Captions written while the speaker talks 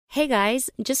Hey guys,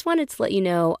 just wanted to let you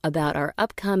know about our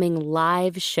upcoming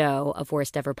live show of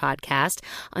Worst Ever Podcast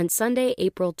on Sunday,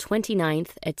 April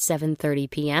 29th at 7:30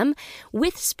 p.m.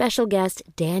 with special guest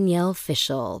Danielle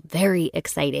Fishel. Very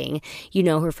exciting. You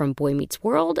know her from Boy Meets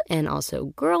World and also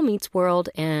Girl Meets World,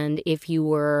 and if you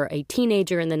were a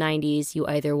teenager in the 90s, you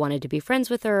either wanted to be friends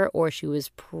with her or she was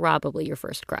probably your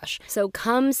first crush. So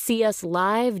come see us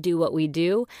live, do what we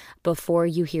do, before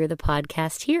you hear the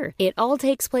podcast here. It all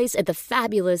takes place at the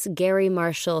fabulous Gary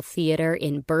Marshall Theater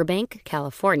in Burbank,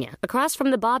 California, across from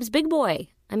the Bob's Big Boy.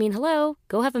 I mean, hello,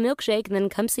 go have a milkshake and then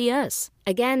come see us.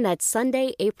 Again, that's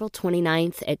Sunday, April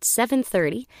 29th at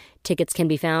 7:30. Tickets can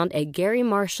be found at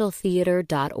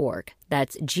GaryMarshallTheater.org.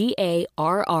 That's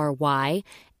GaryMarshall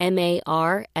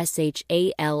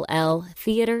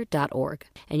Theater.org.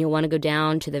 And you'll want to go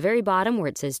down to the very bottom where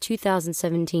it says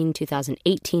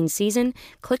 2017-2018 season.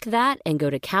 Click that and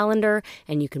go to calendar,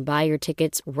 and you can buy your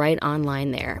tickets right online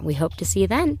there. We hope to see you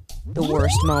then. The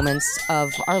worst moments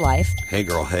of our life. Hey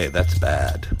girl, hey, that's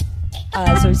bad.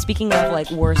 So speaking of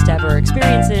like worst ever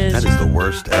experiences. That is the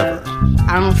worst ever.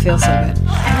 I don't feel so good. And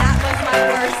that was my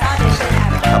worst audition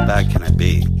ever. How bad can it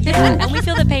be? And we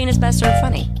feel that pain is best served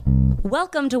funny.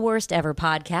 Welcome to Worst Ever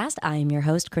Podcast. I am your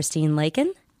host, Christine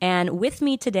Lakin. And with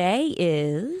me today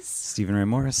is... Stephen Ray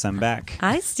Morris. I'm back.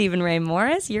 Hi, Stephen Ray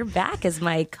Morris. You're back as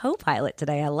my co-pilot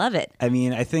today. I love it. I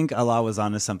mean, I think Allah was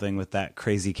onto something with that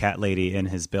crazy cat lady in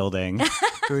his building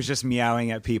who was just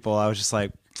meowing at people. I was just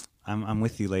like... I'm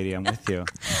with you, lady. I'm with you.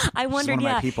 I wondered,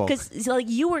 yeah, because like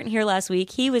you weren't here last week.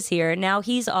 He was here. Now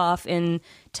he's off in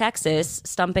Texas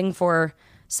stumping for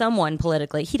someone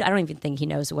politically. I don't even think he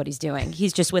knows what he's doing.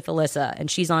 He's just with Alyssa, and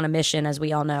she's on a mission, as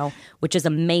we all know, which is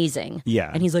amazing.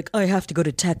 Yeah. And he's like, I have to go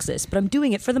to Texas, but I'm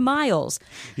doing it for the miles.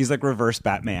 He's like reverse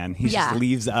Batman. He just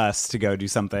leaves us to go do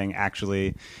something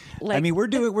actually. Like, I mean, we're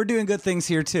doing good things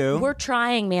here too. We're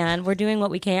trying, man. We're doing what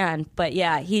we can. But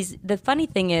yeah, the funny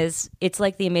thing is, it's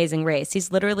like The Amazing Race. He's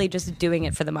literally just doing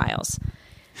it for the miles.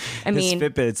 I mean,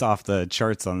 his Fitbit's off the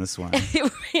charts on this one.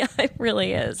 It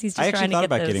really is. He's just I trying actually to thought get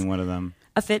about those. getting one of them.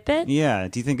 A Fitbit? Yeah.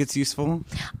 Do you think it's useful?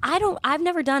 I've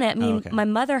never done it. I mean, okay. My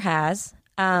mother has.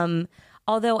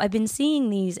 Although I've been seeing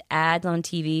these ads on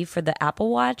TV for the Apple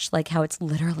Watch, like how it's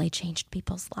literally changed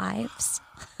people's lives.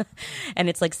 And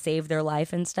it's like saved their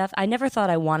life and stuff. I never thought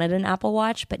I wanted an Apple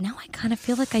Watch, but now I kind of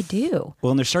feel like I do.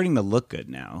 Well, and they're starting to look good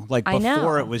now. Like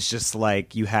before, it was just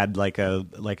like you had like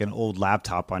an old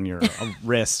laptop on your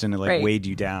wrist, and it like Right. weighed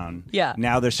you down. Yeah.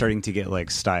 Now they're starting to get like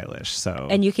stylish. So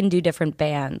And you can do different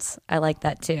bands. I like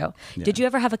that too. Yeah. Did you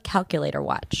ever have a calculator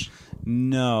watch?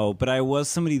 No, but I was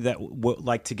somebody that would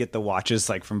like to get the watches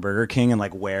like from Burger King and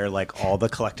like wear like all the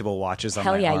collectible watches on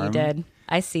Hell my yeah, arm. you did.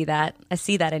 I see that. I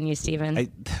see that in you,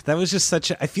 Steven. That was just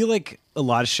I feel like a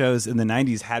lot of shows in the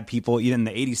 90s had people, even in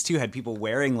the 80s too, had people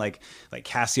wearing like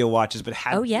Casio watches, but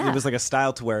it was like a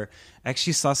style to where I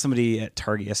actually saw somebody at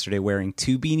Target yesterday wearing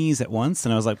two beanies at once,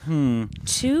 and I was like,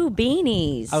 Two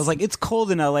beanies. I was like, it's cold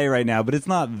in LA right now, but it's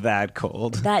not that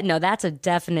cold. That's a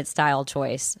definite style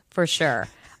choice for sure.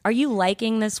 Are you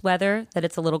liking this weather, that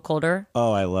it's a little colder?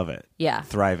 Oh, I love it. Yeah.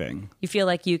 Thriving. You feel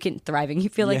like you can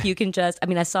you can just, I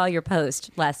mean, I saw your post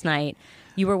last night.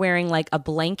 You were wearing like a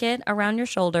blanket around your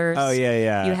shoulders. Oh,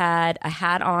 yeah. You had a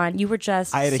hat on. You were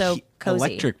just I had so cozy.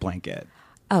 electric blanket.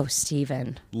 Oh,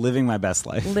 Steven. Living my best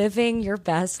life. Living your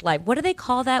best life. What do they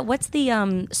call that? What's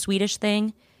the Swedish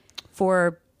thing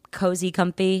for cozy,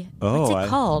 comfy? What's it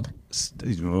called?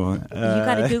 You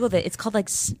got to Google it. It's called like,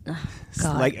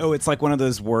 God. It's like one of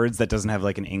those words that doesn't have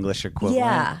like an English equivalent.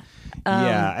 Yeah.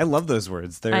 Yeah, I love those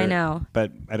words. I know.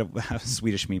 But I don't have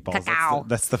Swedish meatballs. Cacao.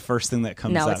 That's the first thing that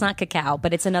comes up. No, it's not cacao,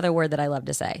 but it's another word that I love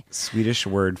to say. Swedish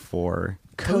word for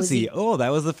Cozy. Oh,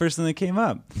 that was the first thing that came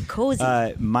up. Cozy.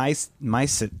 Mysit.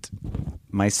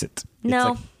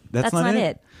 No, that's not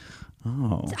it.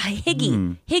 Oh.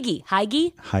 Hygge.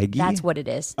 Hygge? That's what it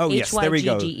is. Oh, yes, there we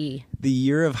go. Hygge. The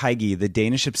Year of Hygge, the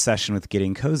Danish obsession with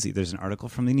getting cozy. There's an article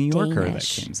from the New Yorker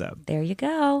Danish. that came up. There you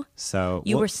go. So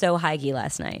You were so Hygge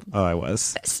last night. Oh, I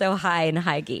was. So high in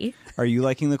Hygge. Are you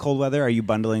liking the cold weather? Are you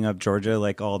bundling up Georgia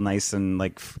like all nice and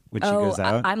like when she goes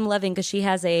out? I'm loving because she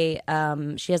has like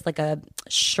a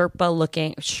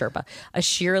shearling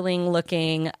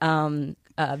looking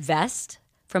vest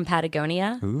from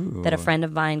Patagonia that a friend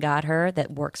of mine got her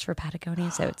that works for Patagonia.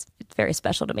 So it's very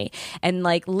special to me. And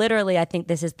like literally, I think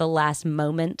this is the last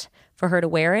moment for her to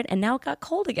wear it, and now it got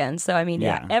cold again. So I mean,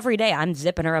 yeah, every day I'm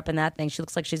zipping her up in that thing. She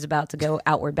looks like she's about to go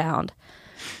outward bound.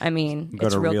 I mean,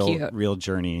 it's real cute. Real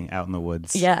journey out in the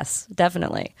woods. Yes,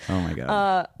 definitely. Oh my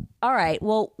God. All right.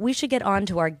 Well, we should get on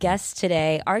to our guest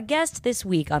today. Our guest this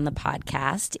week on the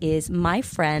podcast is my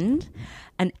friend,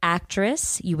 an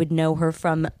actress. You would know her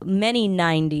from many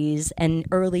 90s and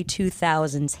early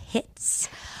 2000s hits.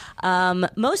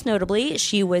 Most notably,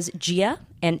 she was Gia,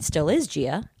 and still is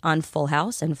Gia, on Full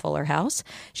House and Fuller House.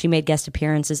 She made guest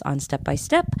appearances on Step by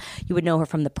Step. You would know her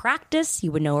from The Practice.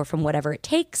 You would know her from Whatever It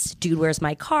Takes, Dude, Where's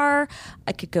My Car?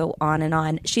 I could go on and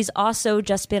on. She's also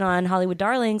just been on Hollywood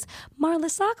Darlings. Marla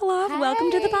Sokoloff, Hi.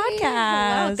 welcome to the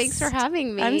podcast. Hello, thanks for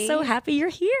having me. I'm so happy you're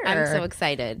here. I'm so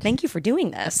excited. Thank you for doing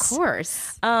this. Of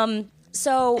course.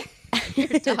 So...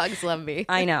 Your dogs love me.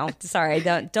 I know. Sorry.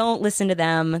 Don't listen to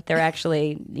them. They're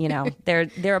actually,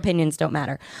 their opinions don't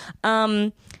matter.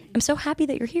 I'm so happy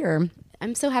that you're here.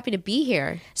 I'm so happy to be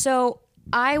here. So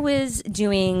I was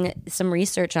doing some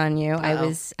research on you.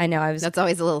 That's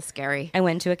always a little scary. I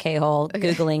went to a K-hole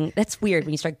Googling. That's weird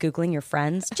when you start Googling your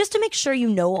friends just to make sure you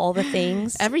know all the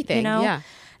things. Everything, yeah.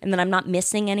 And that I'm not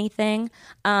missing anything.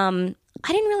 I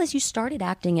didn't realize you started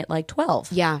acting at like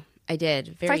 12. Yeah. I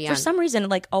did. Very young. For some reason,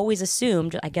 like always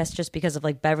assumed, I guess just because of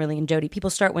like Beverly and Jody, people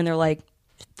start when they're like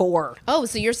 4. Oh,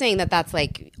 so you're saying that that's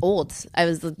like old. I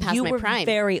was past you my were prime.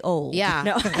 Very old. Yeah.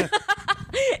 No.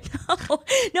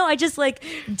 No, I just like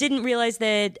didn't realize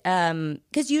that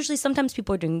because usually sometimes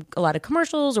people are doing a lot of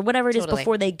commercials or whatever it is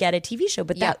before they get a TV show.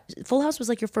 But that Full House was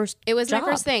like your first. It was job. my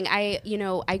first thing. I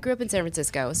grew up in San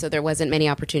Francisco, so there wasn't many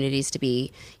opportunities to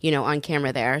be, on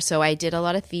camera there. So I did a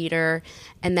lot of theater,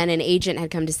 and then an agent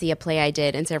had come to see a play I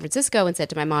did in San Francisco and said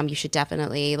to my mom, "You should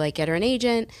definitely like get her an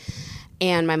agent."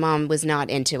 And my mom was not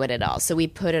into it at all. So we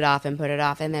put it off, and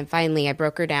then finally I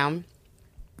broke her down,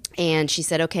 and she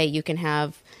said, "Okay, you can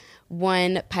have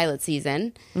one pilot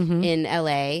season in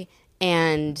LA."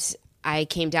 And I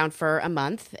came down for a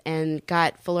month and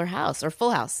got Fuller House or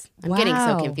Full House. I'm getting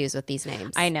so confused with these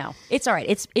names. I know. It's all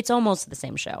right. It's almost the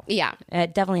same show. Yeah.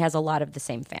 It definitely has a lot of the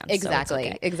same fans. Exactly. So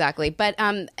it's okay. Exactly. But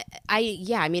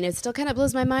it still kind of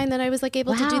blows my mind that I was like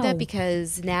able to do that,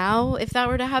 because now if that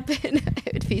were to happen,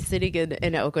 I would be sitting in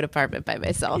an Oakwood apartment by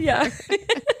myself. Yeah.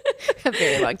 for a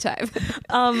very long time.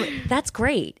 That's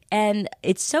great. And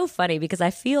it's so funny because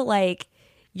I feel like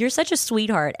you're such a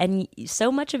sweetheart, and so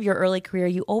much of your early career,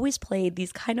 you always played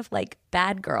these kind of like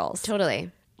bad girls. Totally.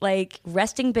 Like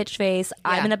resting bitch face.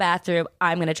 Yeah. I'm in the bathroom.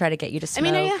 I'm going to try to get you to smoke.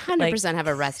 I mean, I 100% have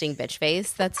a resting bitch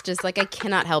face. That's just like, I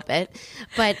cannot help it.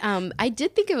 But I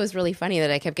did think it was really funny that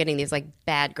I kept getting these like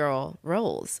bad girl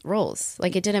roles.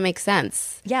 Like it didn't make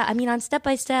sense. Yeah. I mean, on Step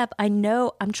by Step, I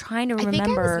know, I'm trying to remember. I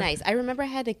think I was nice. I remember I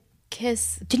had to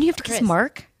kiss. Didn't you have to kiss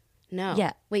Mark? No.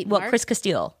 Yeah. Wait, well, Mark? Chris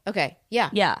Castile. Okay. Yeah.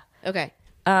 Yeah. Okay.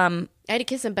 I had to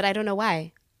kiss him, but I don't know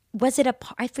why. Was it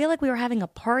I feel like we were having a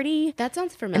party. That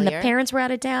sounds familiar. And the parents were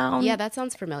out of town. Yeah, that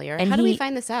sounds familiar. And how do we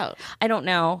find this out? I don't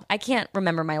know. I can't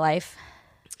remember my life.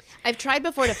 I've tried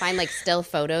before to find like still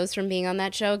photos from being on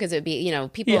that show, because it would be,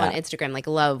 people on Instagram like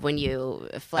love when you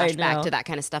flash back to that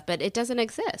kind of stuff, but it doesn't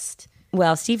exist.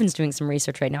 Well, Steven's doing some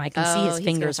research right now. I can see his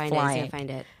fingers flying. He's gonna find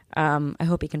it. I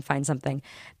hope he can find something.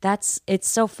 It's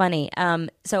so funny.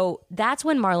 So that's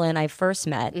when Marla and I first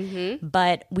met,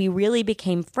 but we really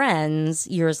became friends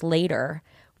years later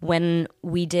when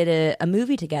we did a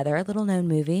movie together, a little known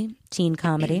movie, teen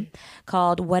comedy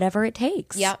called Whatever It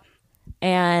Takes. Yep.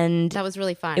 And that was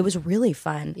really fun. It was really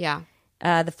fun. Yeah.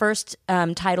 The first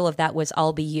title of that was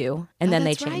I'll Be You, and then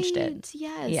they changed it.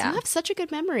 Yes. Yeah. You have such a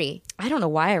good memory. I don't know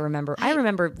why I remember. I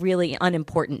remember really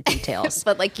unimportant details.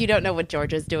 But like you don't know what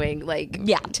Georgia's doing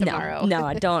tomorrow. No,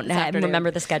 I don't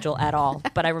remember the schedule at all,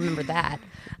 but I remember that.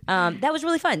 That was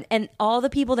really fun. And all the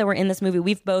people that were in this movie,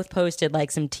 we've both posted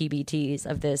like some TBTs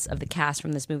of the cast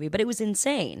from this movie, but it was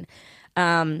insane.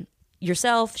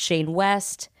 Yourself, Shane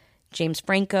West, James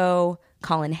Franco,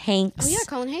 Colin Hanks. Oh yeah,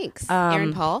 Colin Hanks.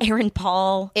 Aaron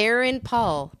Paul,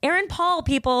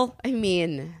 people. I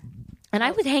mean, and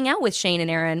I would hang out with Shane and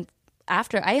Aaron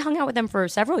after. I hung out with them for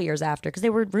several years after because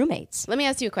they were roommates. Let me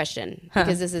ask you a question,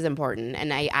 because this is important,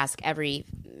 and I ask every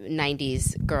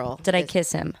 90s girl. Did I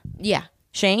kiss him? Yeah.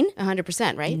 Shane?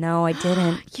 100%, right? No, I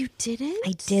didn't. You didn't?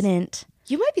 I didn't.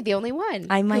 You might be the only one.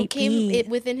 I might who came be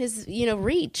within his,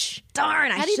 reach. Darn!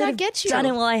 How did he not get you? Done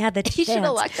it while I had the chance. He should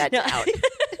have locked that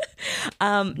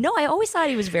down. No, I always thought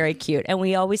he was very cute, and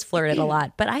we always flirted a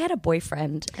lot. But I had a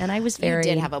boyfriend, and I was very.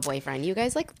 You did have a boyfriend. You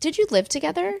guys did you live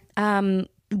together?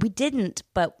 We didn't,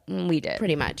 but we did.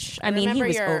 Pretty much. I mean, he remember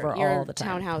was your, over your all the time.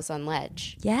 townhouse on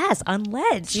Ledge. Yes, on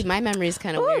Ledge. See, my memory's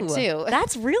kind of weird too.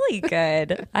 That's really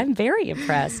good. I'm very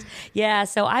impressed. Yeah,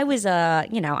 so I was a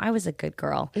good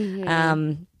girl.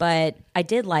 But I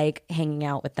did like hanging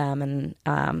out with them,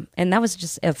 and that was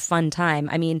just a fun time.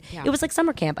 I mean, it was like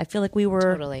summer camp. I feel like we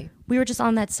were just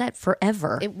on that set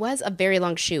forever. It was a very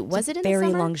long shoot. Was it in very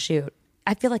the summer? long shoot?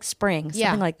 I feel like spring,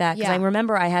 something like that. Because I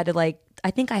remember I had to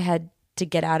I think I had to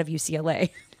get out of UCLA.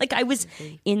 Like I was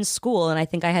in school, and I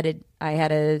think I had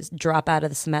to drop out of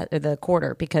the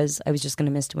quarter because I was just going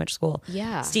to miss too much school.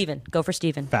 Yeah. Steven, go for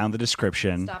Steven. Found the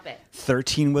description. Stop it.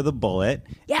 13 with a bullet.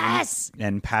 Yes.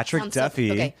 And Patrick Sounds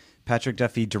Duffy. okay. Patrick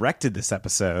Duffy directed this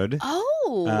episode.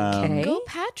 Oh, Okay. go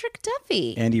Patrick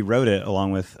Duffy. And he wrote it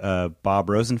along with Bob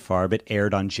Rosenfarb. It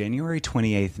aired on January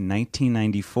 28th,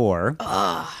 1994.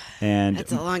 And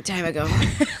That's a long time ago.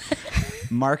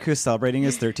 Mark, who's celebrating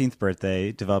his 13th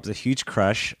birthday, develops a huge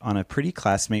crush on a pretty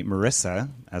classmate, Marissa,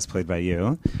 as played by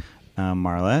you,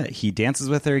 Marla. He dances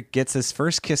with her, gets his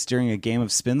first kiss during a game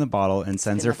of Spin the Bottle, and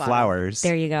sends her flowers.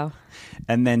 There you go.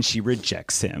 And then she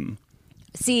rejects him.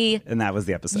 See, And that was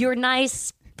the episode. you're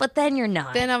nice, but then you're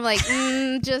not. Then I'm like,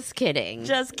 just kidding.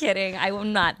 Just kidding.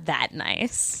 I'm not that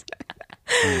nice.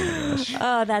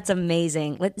 Oh, that's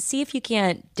amazing. Let's see if you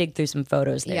can't dig through some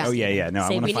photos there. Yeah. Oh, yeah. No,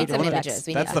 Say I want we to need find some out. images.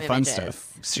 We That's need the some fun images.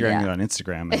 stuff. Sharing Yeah. it on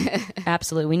Instagram. And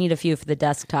Absolutely. We need a few for the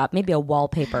desktop. Maybe a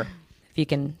wallpaper if you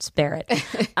can spare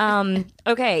it.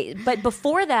 Okay. But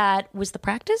before that was the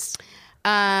practice?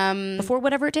 Before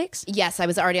Whatever It Takes? Yes, I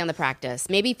was already on the practice.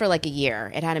 Maybe for like a year.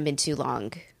 It hadn't been too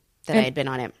long that I had been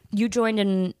on it. You joined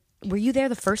in. Were you there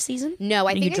the first season? No,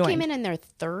 I Or you think I came joined? in their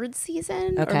third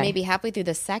season, or Okay. maybe halfway through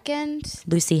the second.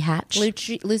 Lucy Hatch.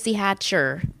 Lucy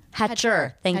Hatcher.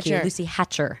 Hatcher. Thank you. Hatcher. Lucy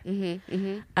Hatcher.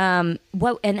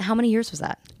 What? And how many years was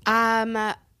that?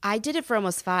 I did it for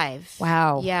almost 5.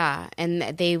 Wow. Yeah, and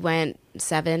they went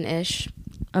 7-ish.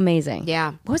 Amazing.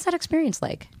 Yeah. What was that experience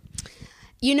like?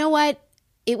 You know what?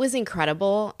 It was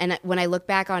incredible. And when I look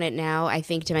back on it now, I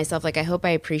think to myself, like, I hope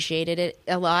I appreciated it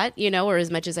a lot, or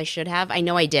as much as I should have. I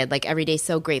know I did. Like, every day,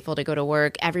 so grateful to go to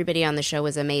work. Everybody on the show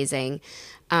was amazing.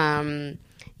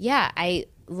 Yeah, I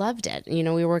loved it. We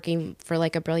were working for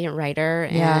like a brilliant writer,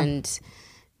 and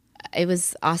it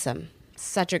was awesome.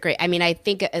 Such a great. I mean, I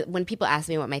think when people ask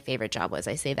me what my favorite job was,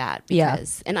 I say that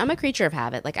because, and I'm a creature of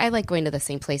habit. Like, I like going to the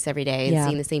same place every day and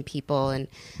seeing the same people and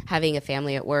having a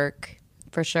family at work.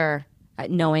 For sure.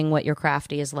 Knowing what your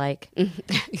crafty is like.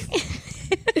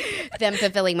 Them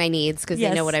fulfilling my needs because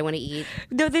they know what I want to eat.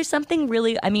 No, there's something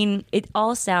really, I mean, it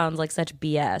all sounds like such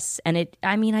BS. And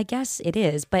I guess it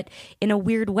is, but in a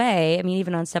weird way, I mean,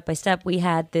 even on Step by Step, we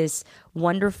had this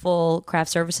wonderful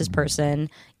craft services person,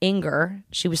 Inger.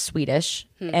 She was Swedish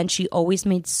and she always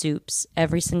made soups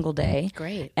every single day.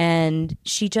 Great. And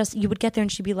you would get there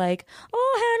and she'd be like,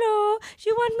 oh, hello,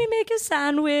 you want me to make a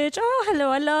sandwich? Oh, hello,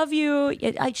 I love you.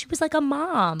 She was like a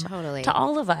mom Totally. to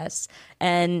all of us.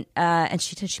 And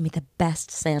she made the best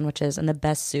sandwiches and the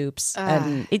best soups.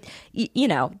 And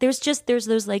there's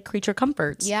those like creature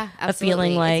comforts. Yeah, of absolutely.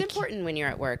 feeling like it's important when you're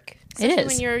at work. It Especially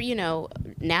is. when you're,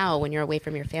 now when you're away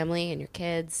from your family and your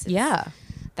kids. yeah,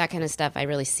 That kind of stuff I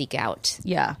really seek out.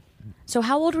 yeah. So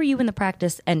how old were you when the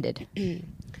practice ended?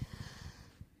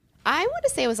 I want to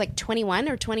say I was like 21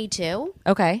 or 22.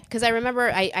 Okay. Because I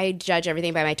remember I judge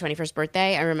everything by my 21st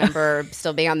birthday. I remember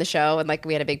still being on the show and like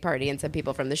we had a big party and some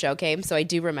people from the show came. So I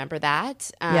do remember that.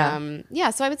 Yeah,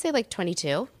 so I would say like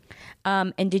 22.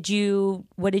 And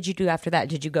what did you do after that?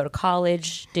 Did you go to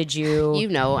college? Did you?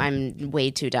 I'm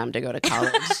way too dumb to go to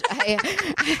college.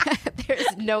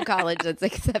 There's no college that's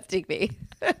accepting me.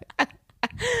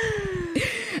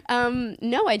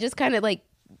 No, I just kind of like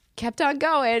kept on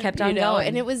going. Going.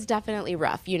 And it was definitely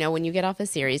rough, when you get off a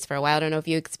series for a while. I don't know if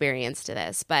you experienced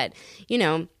this, but,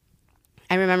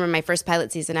 I remember my first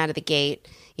pilot season out of the gate,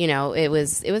 it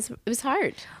was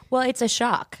hard. Well, it's a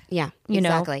shock. Yeah,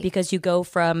 exactly. Because you go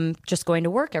from just going to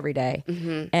work every day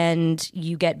and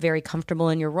you get very comfortable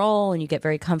in your role and you get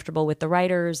very comfortable with the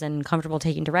writers and comfortable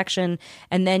taking direction.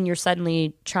 And then you're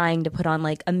suddenly trying to put on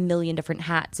like a million different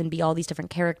hats and be all these different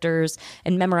characters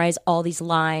and memorize all these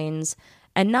lines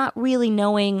and not really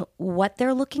knowing what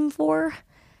they're looking for.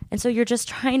 And so you're just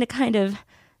trying to kind of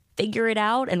figure it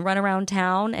out and run around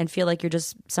town and feel like you're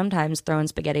just sometimes throwing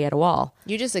spaghetti at a wall.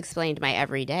 You just explained my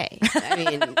everyday. I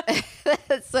mean,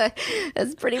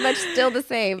 that's pretty much still the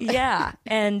same. Yeah.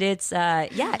 And it's,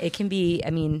 it can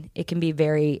be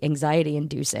very anxiety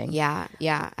inducing. Yeah,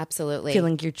 absolutely.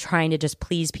 Feeling you're trying to just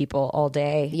please people all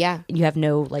day. Yeah. You have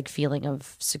no like feeling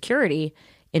of security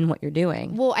in what you're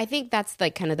doing. Well, I think that's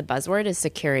like kind of the buzzword is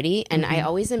security. And I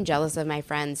always am jealous of my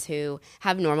friends who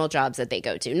have normal jobs that they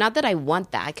go to. Not that I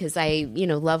want that because I,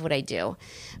 love what I do.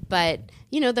 But,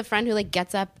 the friend who like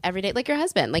gets up every day, like your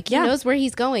husband, like he knows where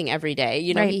he's going every day.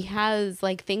 He has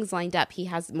like things lined up. He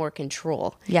has more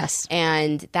control. Yes.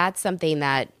 And that's something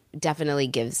that definitely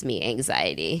gives me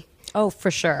anxiety. Oh,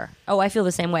 for sure. Oh, I feel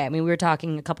the same way. I mean, we were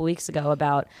talking a couple weeks ago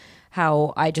about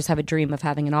how I just have a dream of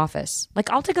having an office. Like,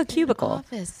 I'll take a cubicle.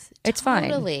 Office. It's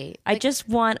totally. fine. I just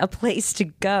want a place to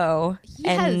go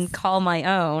and call my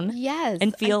own. Yes.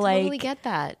 And feel I totally get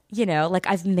that. Like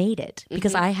I've made it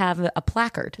because I have a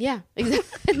placard. Yeah,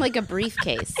 exactly. And like a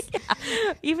briefcase.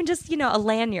 Even just, a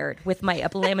lanyard with my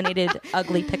laminated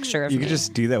ugly picture of You me. could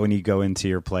just do that when you go into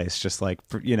your place, just like,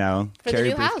 For carry the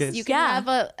new a house, briefcase. you can have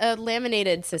a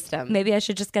laminated system. Maybe I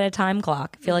should just get a time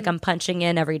clock. Feel like I'm punching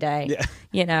in every day.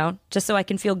 Just so I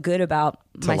can feel good about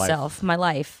myself, my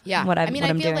life. Yeah. What I I'm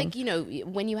feel doing. like,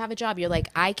 when you have a job, you're like,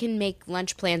 I can make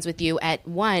lunch plans with you at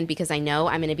 1 because I know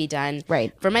I'm going to be done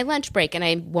for my lunch break and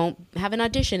I won't have an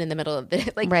audition in the middle of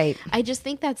it. I just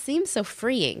think that seems so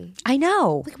freeing. I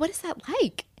know. Like, what is that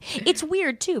like? It's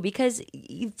weird too because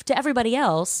to everybody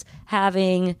else,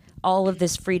 having all of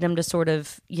this freedom to sort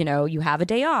of, you have a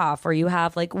day off or you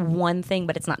have like one thing,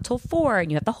 but it's not till 4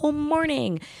 and you have the whole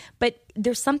morning. But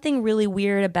there's something really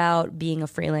weird about being a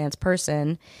freelance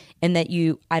person and that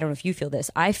I don't know if you feel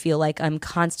this, I feel like I'm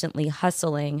constantly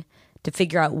hustling to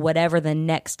figure out whatever the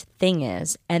next thing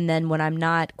is. And then when I'm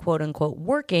not quote unquote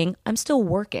working, I'm still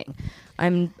working.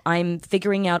 I'm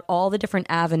figuring out all the different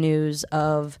avenues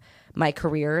of my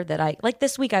career that like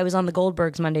this week I was on the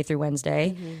Goldbergs Monday through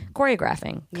Wednesday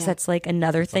choreographing because that's like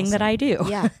another thing that I do.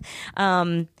 Yeah.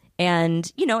 And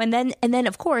and then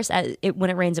of course when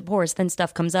it rains it pours, then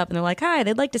stuff comes up and they're like, hi,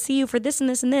 they'd like to see you for this and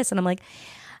this and this. And I'm like,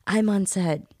 I'm on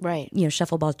set, right?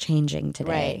 Shuffle ball changing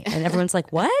today. Right. And everyone's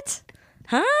like, what?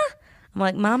 Huh? I'm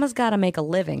like, mama's got to make a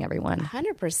living, everyone.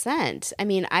 100%. I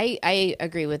mean, I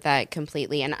agree with that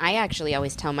completely. And I actually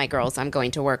always tell my girls I'm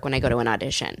going to work when I go to an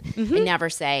audition. I never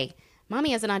say,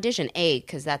 Mommy has an audition,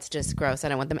 because that's just gross. I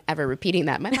don't want them ever repeating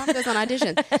that. My mom goes on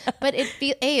auditions. But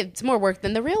it's more work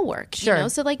than the real work. Sure.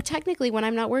 So like technically when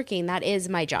I'm not working, that is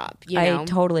my job. I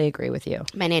totally agree with you.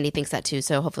 My nanny thinks that too,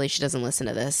 so hopefully she doesn't listen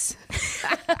to this.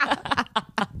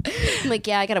 I'm like,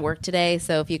 I got to work today,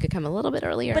 so if you could come a little bit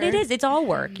earlier. But it's all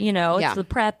work, It's the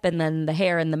prep and then the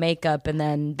hair and the makeup and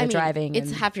then the driving.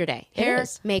 It's half your day. Hair,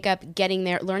 makeup, getting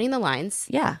there, learning the lines.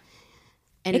 Yeah.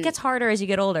 And it gets harder as you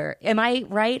get older. Am I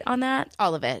right on that?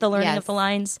 All of it. The learning of the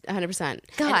lines? 100%.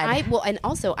 God. And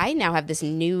also I now have this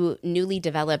newly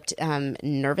developed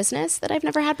nervousness that I've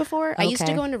never had before. I used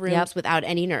to go into rooms without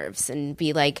any nerves and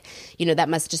be like, that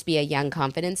must just be a young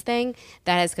confidence thing.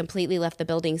 That has completely left the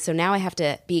building. So now I have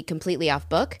to be completely off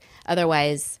book.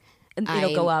 Otherwise,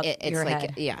 it'll go up it's your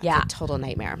like, head. It's a total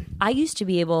nightmare.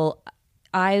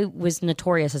 I was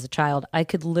notorious as a child. I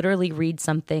could literally read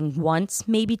something once,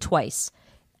 maybe twice,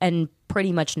 and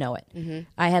pretty much know it.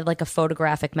 I had like a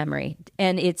photographic memory,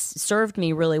 and it's served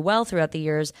me really well throughout the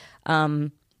years.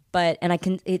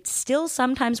 It still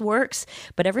sometimes works,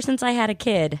 but ever since I had a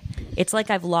kid, it's like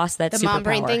I've lost that superpower. The mom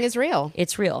brain thing is real.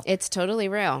 It's real. It's totally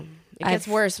real. It gets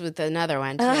worse with another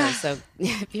one too. So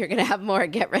if you're gonna have more,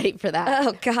 get ready for that.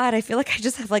 Oh God, I feel like I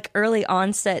just have like early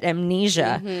onset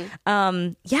amnesia.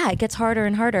 It gets harder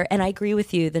and harder. And I agree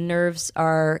with you. The nerves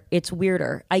it's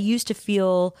weirder. I used to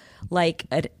feel like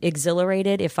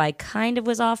exhilarated if I kind of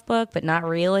was off book, but not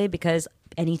really because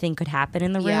anything could happen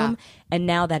in the room. Yeah. And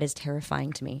now that is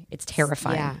terrifying to me. It's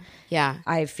terrifying. Yeah.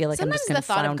 I feel like sometimes I'm just going to the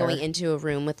thought flounder. of going into a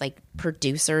room with like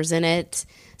producers in it.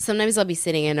 Sometimes I'll be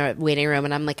sitting in a waiting room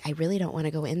and I'm like, I really don't want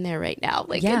to go in there right now.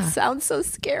 Like it sounds so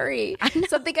scary.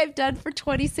 Something I've done for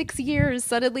 26 years.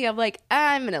 Suddenly I'm like,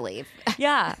 I'm going to leave.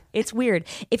 Yeah, it's weird.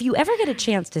 If you ever get a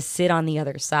chance to sit on the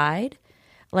other side,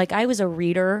 like I was a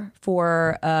reader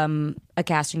for a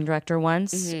casting director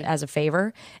once as a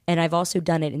favor, and I've also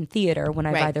done it in theater when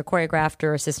I've either choreographed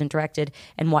or assistant directed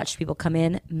and watched people come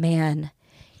in. Man,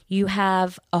 you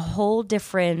have a whole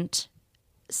different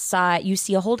side. You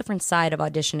see a whole different side of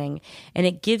auditioning, and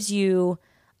it gives you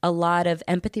a lot of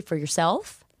empathy for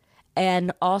yourself,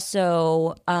 and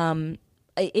also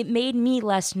it made me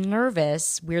less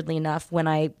nervous, weirdly enough, when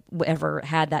I ever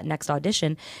had that next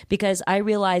audition, because I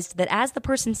realized that as the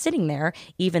person sitting there,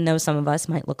 even though some of us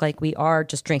might look like we are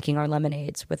just drinking our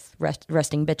lemonades with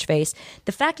resting bitch face,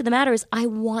 the fact of the matter is I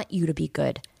want you to be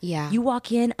good. Yeah. You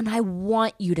walk in and I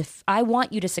want you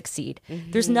to succeed.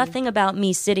 There's nothing about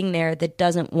me sitting there that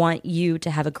doesn't want you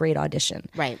to have a great audition.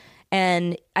 Right.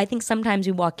 And I think sometimes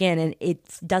we walk in and it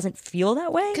doesn't feel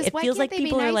that way. It why feels can't like they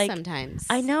people be nice are like, sometimes.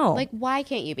 I know. Like, why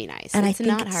can't you be nice? And it's I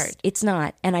think not hard. It's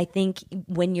not. And I think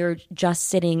when you're just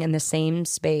sitting in the same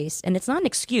space, and it's not an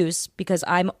excuse because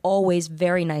I'm always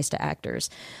very nice to actors.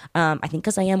 I think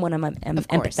because I am when I'm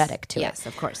empathetic to it. Yes,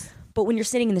 of course. But when you're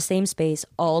sitting in the same space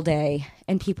all day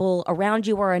and people around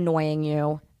you are annoying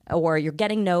you, or you're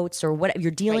getting notes, or what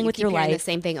you're dealing with keep your hearing life, the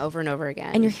same thing over and over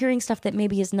again, and you're hearing stuff that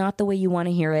maybe is not the way you want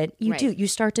to hear it, you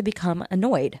start to become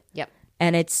annoyed. Yep.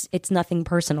 And it's nothing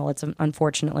personal. It's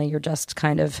unfortunately you're just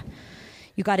kind of,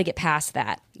 you got to get past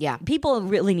that. Yeah. People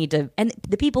really need to, and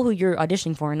the people who you're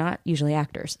auditioning for are not usually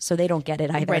actors, so they don't get it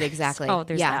either. Right, exactly. Oh,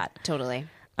 there's that. Totally.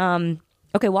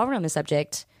 Okay, while we're on the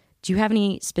subject, do you have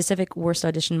any specific worst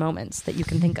audition moments that you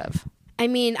can think of? I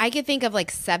mean, I could think of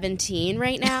like 17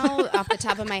 right now off the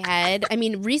top of my head. I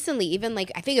mean, recently, even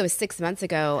like, I think it was 6 months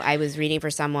ago, I was reading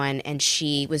for someone and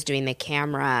she was doing the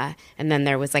camera and then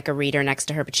there was like a reader next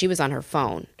to her, but she was on her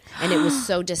phone and it was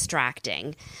so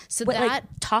distracting. So What, that like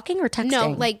talking or texting? No,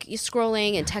 like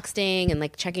scrolling and texting and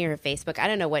like checking her Facebook. I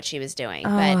don't know what she was doing,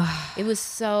 but it was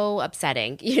so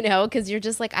upsetting, you know, because you're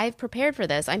just like, I've prepared for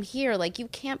this. I'm here. Like, you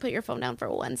can't put your phone down for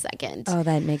 1 second. Oh,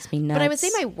 that makes me nuts. But I would say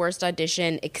my worst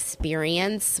audition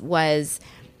experience was,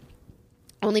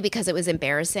 only because it was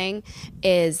embarrassing,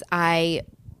 is I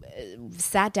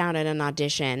sat down at an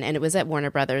audition and it was at Warner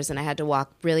Brothers and I had to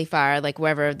walk really far, like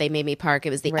wherever they made me park, it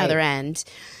was the other end.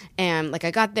 And like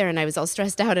I got there and I was all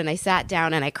stressed out and I sat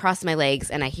down and I crossed my legs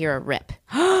and I hear a rip.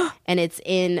 And it's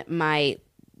in my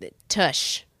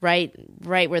tush, right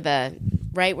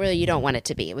where you don't want it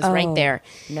to be. It was right there.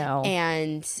 No.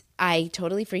 And I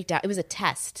totally freaked out. It was a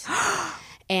test.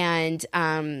 And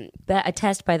that a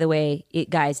test, by the way,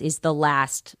 guys, is the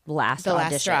last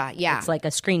audition. straw. Yeah, it's like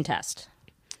a screen test.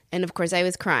 And of course, I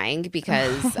was crying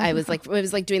because I was like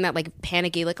doing that like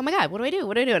panicky, like, oh my God, what do I do?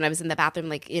 What do I do? And I was in the bathroom,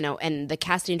 like, you know, and the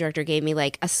casting director gave me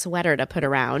like a sweater to put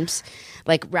around,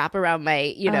 like wrap around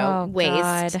my, waist.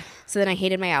 God. So then I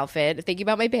hated my outfit, thinking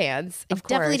about my pants. I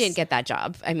definitely didn't get that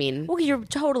job. I mean, well, you're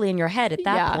totally in your head at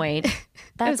that point.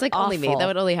 That's it was like awful. only me. That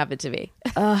would only happen to me.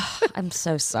 I'm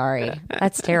so sorry.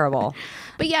 That's terrible.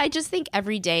 But yeah, I just think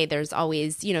every day there's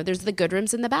always, there's the good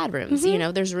rooms and the bad rooms.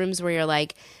 Mm-hmm. There's rooms where you're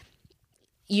like,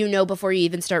 before you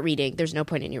even start reading, there's no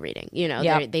point in you reading. You're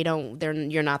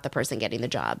not the person getting the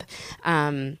job.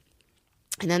 And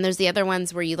then there's the other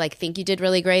ones where you like think you did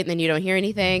really great and then you don't hear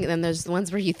anything. And then there's the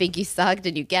ones where you think you sucked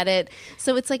and you get it.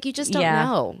 So it's like you just don't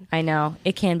know. I know.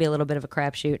 It can be a little bit of a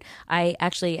crapshoot. I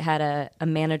actually had a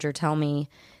manager tell me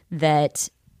that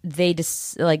they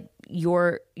just like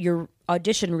your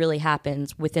audition really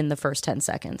happens within the first 10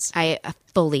 seconds. I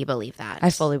fully believe that. I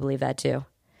fully believe that too.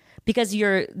 Because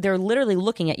they're literally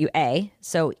looking at you, A,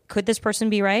 so could this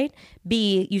person be right?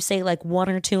 B, you say like one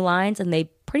or two lines and they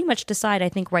pretty much decide, I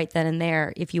think, right then and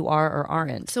there if you are or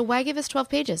aren't. So why give us 12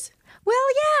 pages? Well,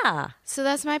 yeah. So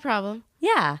that's my problem.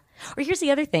 Yeah. Or here's the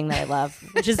other thing that I love,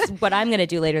 which is what I'm going to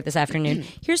do later this afternoon.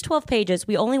 Here's 12 pages.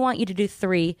 We only want you to do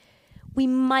 3. We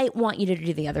might want you to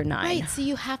do the other 9. Right, so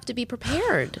you have to be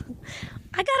prepared.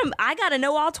 I got to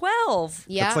know all 12.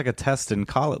 Yeah. It's like a test in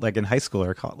college, like in high school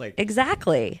or college. Like,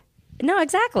 Exactly. No,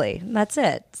 exactly. That's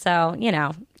it. So,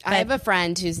 I have a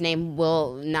friend whose name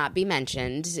will not be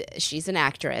mentioned. She's an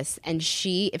actress, and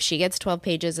if she gets 12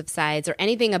 pages of sides or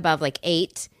anything above like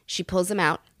 8, she pulls them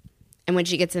out. And when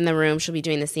she gets in the room, she'll be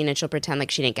doing the scene and she'll pretend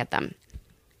like she didn't get them.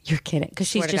 You're kidding. Because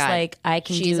she's Swear to just God. like,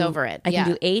 She's over it. I can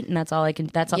do 8 and that's all I can,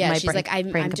 that's all Yeah, my she's brain, like,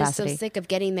 I'm brain just so capacity. sick of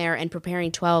getting there and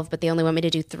preparing 12, but they only want me to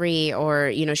do 3.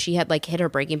 Or, she had like hit her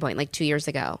breaking point like 2 years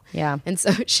ago. Yeah. And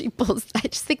so she pulls, I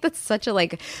just think that's such a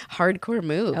like hardcore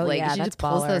move. Oh, like yeah, she that's just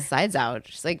pulls baller. those sides out.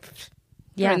 She's like,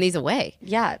 Yeah. throwing these away.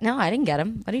 Yeah. No, I didn't get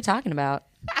them. What are you talking about?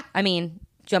 I mean,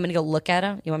 do you want me to go look at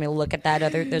them? You want me to look at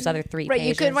those other 3 Right, pages?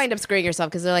 you could wind up screwing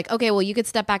yourself because they're like, okay, well, you could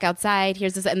step back outside.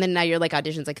 Here's this, and then now you're like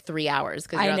auditions like 3 hours.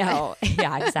 Cause you're I know.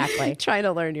 Yeah, exactly. trying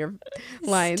to learn your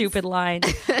lines. Stupid lines.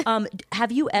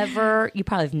 Have you ever, you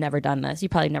probably have never done this. You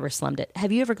probably never slummed it.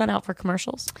 Have you ever gone out for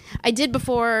commercials? I did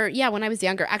before, when I was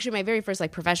younger. Actually, my very first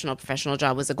like professional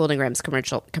job was a Golden Grams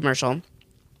commercial.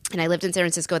 And I lived in San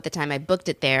Francisco at the time. I booked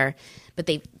it there, but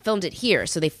they filmed it here.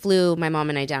 So they flew my mom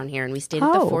and I down here, and we stayed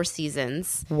at the Four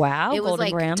Seasons. Wow, it was Golden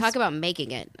like Grams. Talk about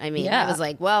making it. I mean, Yeah. I was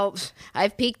like, well,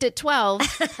 I've peaked at 12.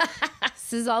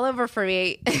 This is all over for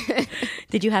me.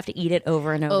 Did you have to eat it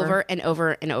over and over? Over and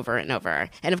over and over and over.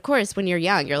 And of course, when you're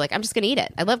young, you're like, I'm just going to eat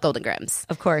it. I love Golden Grams.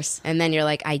 Of course. And then you're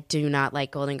like, I do not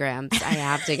like Golden Grams. I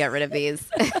have to get rid of these.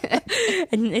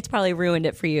 And it's probably ruined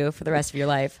it for you for the rest of your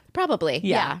life. Probably.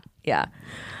 Yeah. Yeah.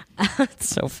 It's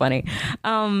so funny.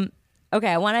 Okay,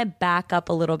 I want to back up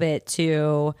a little bit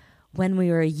to when we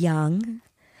were young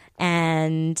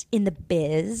and in the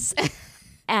biz.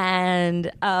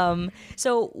 And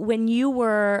so when you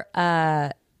were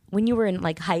in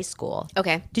like high school,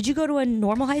 Okay. did you go to a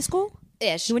normal high school?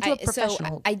 Ish. You went to a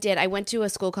professional. So I did. I went to a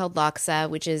school called LACHSA,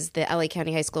 which is the LA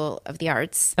County High School of the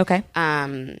Arts. Okay.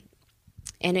 And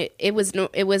it was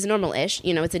normal-ish.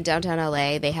 You know, it's in downtown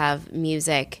LA. They have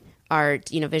music, art,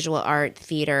 visual art,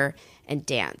 theater, and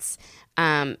dance.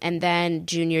 And then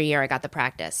junior year, I got the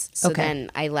practice. So then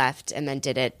I left and then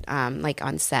did it like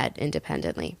on set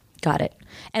independently. Got it.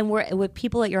 And were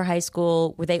people at your high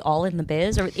school, were they all in the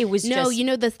biz, or it was No,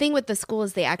 just... the thing with the school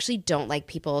is they actually don't like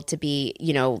people to be,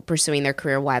 pursuing their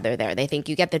career while they're there. They think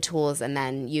you get the tools and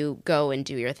then you go and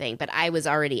do your thing. But I was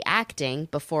already acting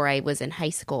before I was in high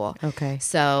school. Okay.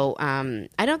 So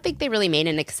I don't think they really made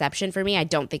an exception for me. I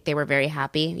don't think they were very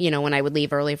happy, when I would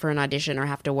leave early for an audition or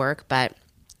have to work. But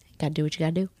you got to do what you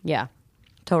got to do. Yeah,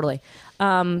 totally.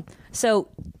 So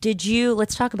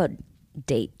let's talk about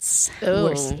dates. Oh.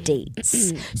 Worst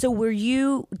dates. So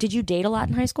did you date a lot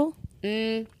in high school?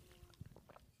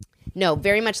 No,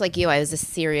 very much like you. I was a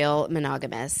serial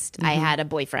monogamist. I had a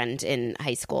boyfriend in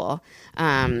high school.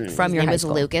 From his your name high was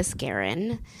school? Lucas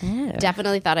Guerin. Oh.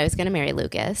 Definitely thought I was going to marry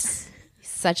Lucas.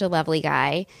 Such a lovely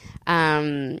guy.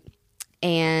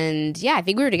 And yeah, I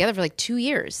think we were together for like 2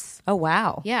 years. Oh,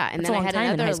 wow. Yeah, and That's then a I long had time in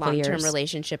high another school long-term years.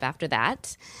 relationship after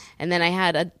that. And then I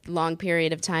had a long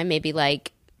period of time, maybe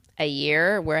like a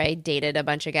year, where I dated a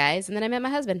bunch of guys, and then I met my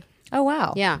husband. Oh,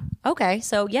 wow. Yeah. Okay.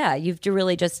 So, yeah, you've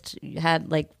really just had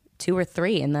like 2 or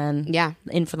 3 and then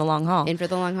in for the long haul. In for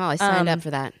the long haul. I signed up for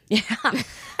that.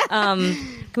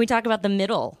 Can we talk about the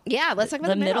middle? Yeah, let's talk about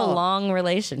The the middle long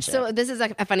relationship. So this is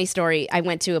a funny story. I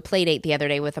went to a play date the other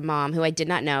day with a mom who I did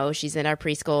not know. She's in our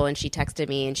preschool, and she texted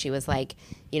me, and she was like,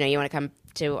 you want to come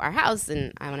to our house,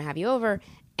 and I want to have you over.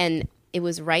 And it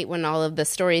was right when all of the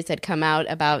stories had come out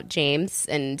about James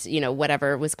and,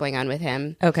 whatever was going on with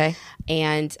him. Okay.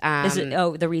 And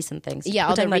the recent things. yeah, We're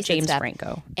all the talking about recent James stuff.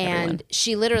 Franco. And everyone.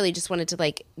 she literally just wanted to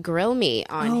like grill me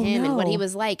on him and what he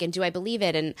was like, and do I believe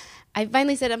it? And I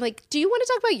finally said, I'm like, do you want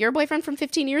to talk about your boyfriend from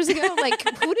 15 years ago? Like,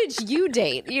 who did you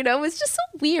date? It's just so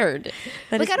weird.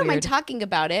 That Like, is I don't mind weird. talking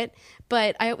about it,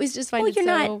 but I always just find it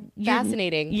so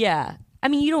fascinating. Yeah. I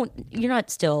mean, you're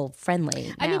not still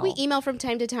friendly. I mean, now. we email from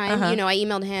time to time. I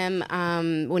emailed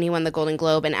him when he won the Golden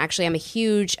Globe, and actually, I'm a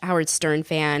huge Howard Stern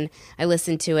fan. I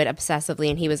listened to it obsessively,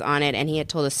 and he was on it, and he had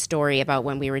told a story about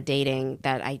when we were dating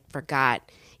that I forgot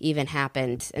even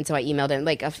happened, and so I emailed him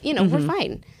like, we're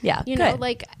fine. Yeah, know, good.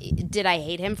 like, did I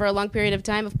hate him for a long period of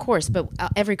time? Of course, but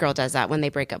every girl does that when they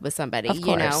break up with somebody. Of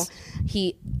course.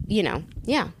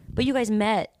 Yeah. But you guys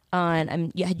met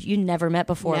on. You never met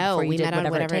before. No, before you we did met on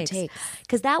whatever Whatever It Takes.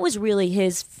 Because that was really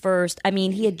his first. I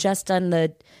mean, he had just done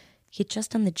the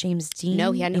James Dean.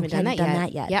 No, he hadn't even done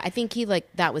that yet. Yeah, I think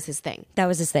that was his thing. That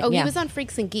was his thing. Oh, yeah. he was on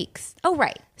Freaks and Geeks. Oh,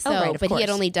 right. So, right, of but he had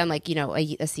course. only done like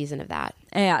a season of that.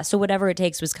 Yeah. So Whatever It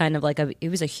Takes was kind of like it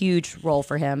was a huge role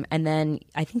for him, and then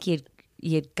I think he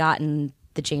had gotten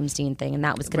the James Dean thing, and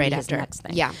that was going Right to be his after. next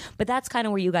thing. Yeah. But that's kind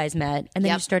of where you guys met, and then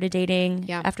Yep. you started dating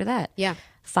Yeah. after that. Yeah.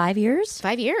 5 years?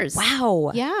 5 years.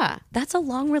 Wow. Yeah, That's a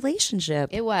long relationship.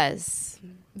 it was.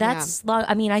 That's long.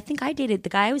 I mean, I think I dated the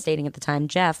guy I was dating at the time,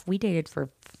 Jeff. We dated for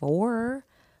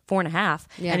 4.5,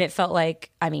 Yeah. and it felt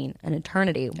like, I mean, an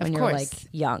eternity when you're course. like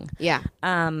young. Yeah.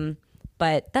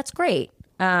 But that's great.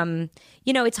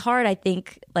 It's hard. I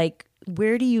think like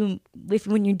when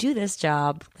you do this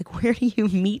job, like where do you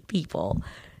meet people?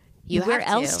 You where have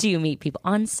to. else do you meet people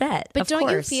on set? But of don't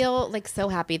course. you feel like so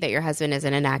happy that your husband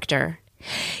isn't an actor?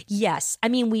 Yes, I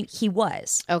mean he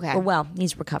was Okay. Or, well,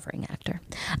 he's a recovering actor,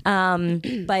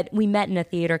 but we met in a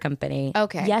theater company.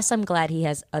 Okay. Yes, I'm glad he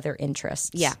has other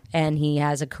interests. Yeah. and he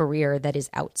has a career that is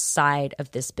outside of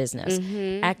this business.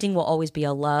 Mm-hmm. Acting will always be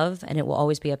a love, and it will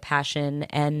always be a passion,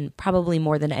 and probably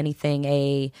more than anything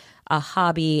a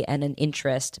hobby and an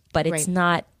interest. But it's Right.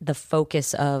 not the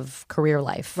focus of career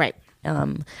life, Right.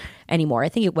 Anymore. I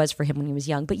think it was for him when he was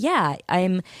young. But yeah,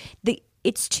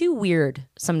 it's too weird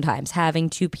sometimes having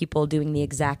two people doing the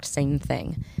exact same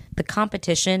thing. The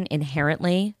competition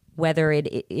inherently, whether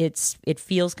it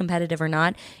feels competitive or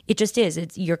not, it just is.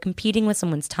 You're competing with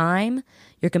someone's time.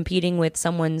 You're competing with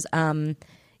someone's,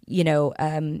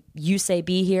 you say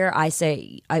be here, I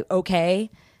say okay.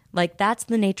 Like that's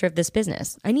the nature of this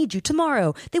business. I need you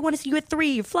tomorrow. They want to see you at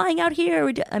 3. You're flying out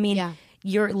here. I mean, Yeah.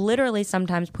 You're literally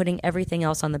sometimes putting everything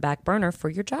else on the back burner for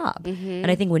your job. Mm-hmm. And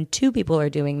I think when two people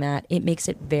are doing that, it makes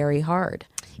it very hard.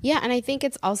 Yeah, and I think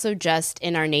it's also just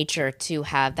in our nature to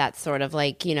have that sort of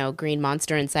like, green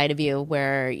monster inside of you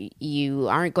where you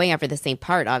aren't going after the same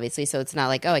part, obviously. So it's not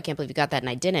like, oh, I can't believe you got that and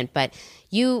I didn't. But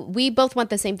we both want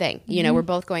the same thing. We're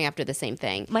both going after the same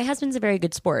thing. My husband's a very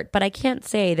good sport, but I can't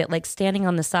say that like standing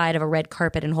on the side of a red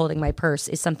carpet and holding my purse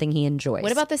is something he enjoys.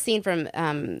 What about the scene from,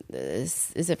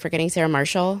 is it Forgetting Sarah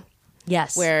Marshall?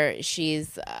 Yes. Where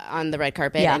she's on the red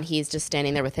carpet and he's just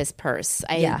standing there with his purse.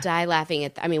 I die laughing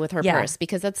with her purse,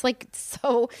 because that's like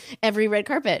so every red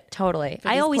carpet. Totally.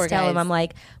 I always tell him, I'm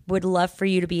like, would love for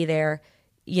you to be there.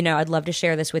 I'd love to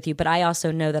share this with you, but I also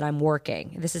know that I'm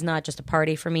working. This is not just a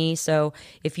party for me. So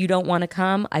if you don't want to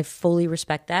come, I fully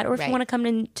respect that. Or if you want to come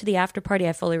into the after party,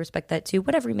 I fully respect that too.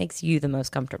 Whatever makes you the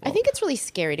most comfortable. I think it's really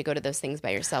scary to go to those things by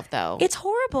yourself, though. It's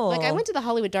horrible. Like, I went to the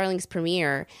Hollywood Darlings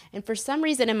premiere, and for some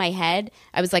reason in my head,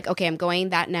 I was like, okay, I'm going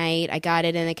that night. I got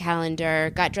it in the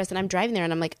calendar, got dressed, and I'm driving there,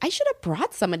 and I'm like, I should have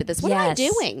brought someone to this. What am I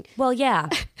doing? Well, yeah,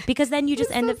 because then you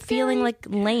just end up feeling like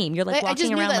lame. You're like walking I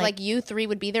just knew around that like you three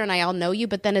would be there, and I all know you,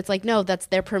 but then it's like, no, that's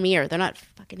their premiere. They're not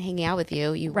fucking hanging out with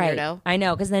you, you weirdo. I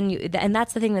know, because then and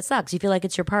that's the thing that sucks. You feel like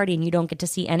it's your party and you don't get to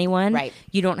see anyone. Right.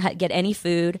 You don't get any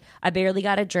food. I barely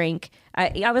got a drink.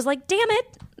 I was like, damn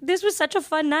it, this was such a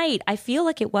fun night. I feel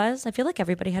like it was. I feel like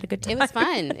everybody had a good time. It was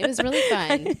fun. It was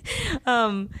really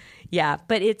fun. Yeah,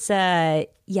 but it's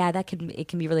it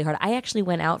can be really hard. I actually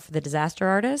went out for The Disaster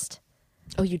Artist.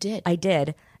 Oh, you did? I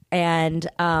did, and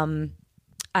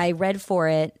I read for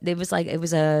it. I didn't think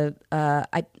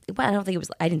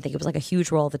it was like a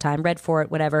huge role at the time. Read for it,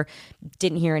 whatever.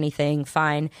 Didn't hear anything.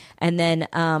 Fine. And then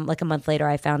like a month later,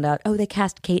 I found out, they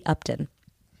cast Kate Upton.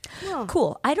 Oh.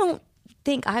 Cool. I don't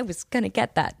think I was going to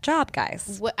get that job,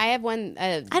 guys. I have one.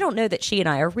 I don't know that she and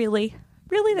I are really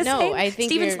the same. No, I think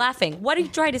Steven's laughing. What are you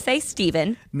trying to say,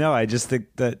 Steven? No, I just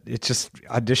think that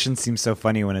auditions seem so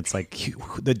funny when it's like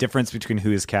the difference between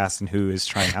who is cast and who is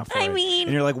trying out for it.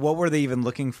 And you're like, what were they even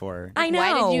looking for? I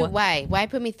know. Why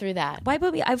put me through that? Why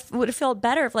put me? I would have felt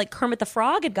better if like Kermit the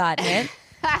Frog had gotten it.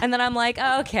 And then I'm like,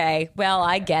 okay, well,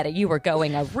 I get it. You were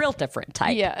going a real different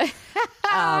type. Yeah.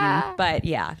 But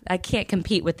yeah, I can't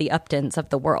compete with the Uptons of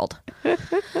the world.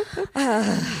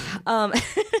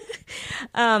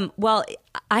 Well,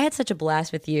 I had such a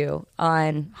blast with you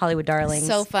on Hollywood Darlings.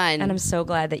 So fun. And I'm so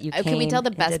glad that you came. Can we tell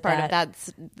the best part of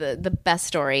that's the best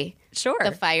story? Sure.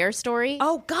 The fire story.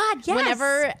 Oh, God, yes.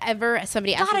 Whenever ever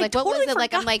somebody asks me, like, what was it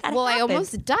like? I'm like, well, I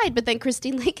almost died, but then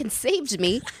Christine Lincoln saved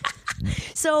me.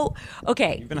 So,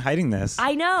 okay. You've been hiding this.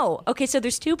 I know. Okay, so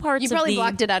there's two parts. You probably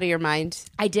blocked it out of your mind.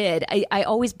 I did. I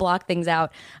always block things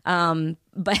out.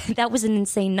 But that was an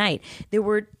insane night. There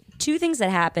were two things that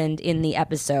happened in the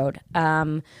episode,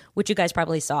 which you guys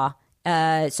probably saw.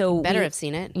 So better have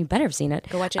seen it. You better have seen it.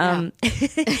 Go watch it now.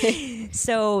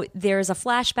 So there's a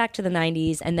flashback to the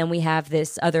 90s, and then we have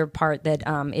this other part that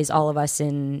is all of us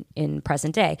in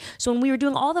present day. So when we were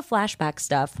doing all the flashback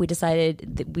stuff, we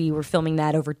decided that we were filming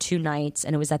that over 2 nights,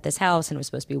 and it was at this house, and it was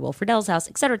supposed to be Will Friedle's house,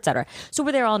 et cetera, et cetera. So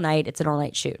we're there all night. It's an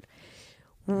all-night shoot.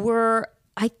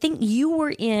 I think we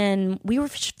were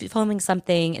filming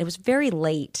something, and it was very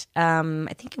late.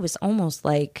 I think it was almost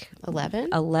like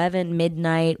 11,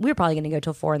 midnight. We were probably going to go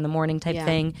till 4 a.m. type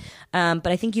thing. But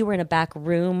I think you were in a back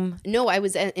room. No, I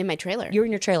was in my trailer. You were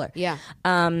in your trailer. Yeah.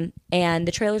 And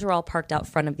the trailers were all parked out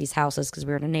front of these houses because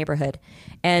we were in a neighborhood.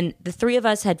 And the 3 of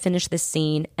us had finished this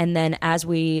scene, and then as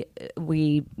we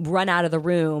run out of the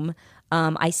room,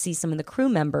 I see some of the crew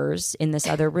members in this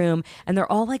other room, and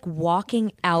they're all like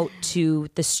walking out to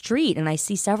the street, and I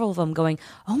see several of them going,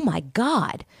 "Oh my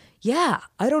God, yeah,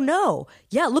 I don't know.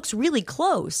 Yeah, it looks really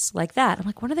close," like that. I'm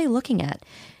like, what are they looking at?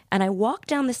 And I walk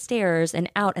down the stairs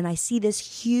and out, and I see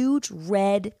this huge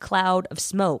red cloud of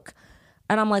smoke.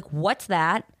 And I'm like, what's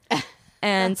that?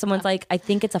 And someone's like, I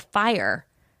think it's a fire.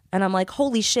 And I'm like,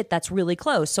 holy shit, that's really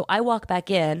close. So I walk back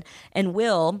in, and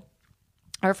Will,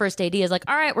 our first AD, is like,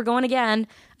 all right, we're going again.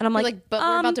 And I'm like, but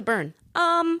we're about to burn.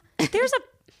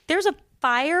 There's a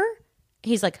fire.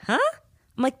 He's like, huh?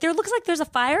 I'm like, there looks like there's a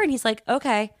fire. And he's like,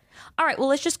 okay. All right, well,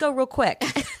 let's just go real quick.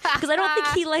 Because I don't think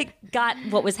he got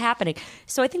what was happening.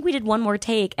 So I think we did one more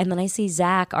take, and then I see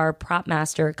Zach, our prop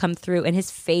master, come through, and his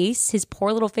face, his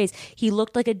poor little face, he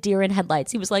looked like a deer in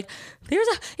headlights. He was like, he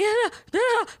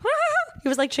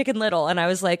was like Chicken Little. And I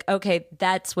was like, okay,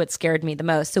 that's what scared me the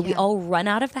most. So we all run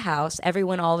out of the house.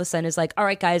 Everyone all of a sudden is like, all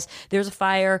right, guys, there's a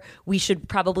fire. We should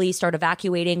probably start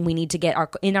evacuating. We need to get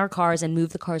in our cars and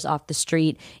move the cars off the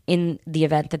street in the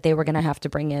event that they were going to have to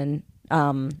bring in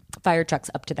fire trucks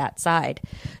up to that side.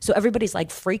 So everybody's like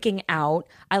freaking out.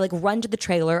 I like run to the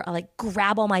trailer. I like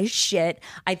grab all my shit.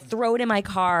 I throw it in my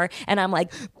car, and I'm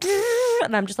like,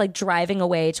 and I'm just like driving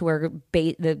away to where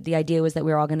the idea was that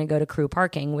we were all going to go to crew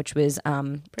parking, which was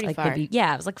pretty like far. it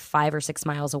was like 5 or 6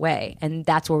 miles away, and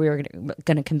that's where we were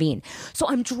going to convene. So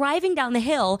I'm driving down the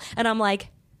hill, and I'm like,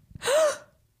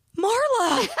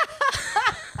 Marla.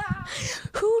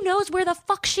 Who knows where the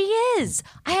fuck she is?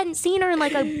 I hadn't seen her in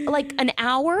like an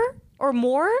hour or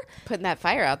more. Putting that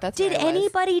fire out. Did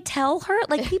anybody tell her?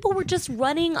 Like, people were just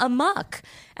running amok,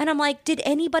 and I'm like, did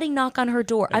anybody knock on her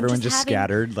door? Everyone just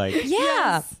scattered. Like,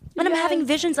 yeah. And I'm having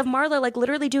visions of Marla like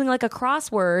literally doing like a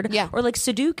crossword or like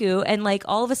Sudoku, and like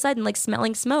all of a sudden like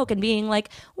smelling smoke and being like,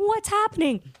 what's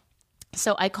happening?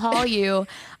 So I call you.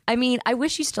 I mean, I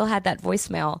wish you still had that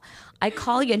voicemail. I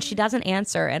call you and she doesn't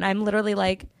answer, and I'm literally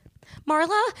like,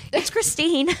 Marla, it's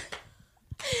Christine.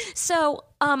 So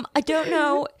I don't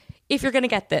know if you're going to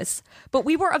get this, but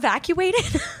we were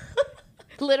evacuated.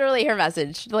 Literally her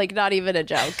message, like not even a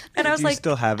joke. And I was do you like,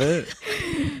 still have it?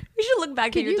 we should look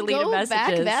back at your deleted go messages.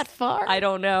 back that far? I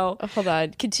don't know. Oh, hold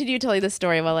on. Continue telling the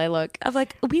story while I look. Of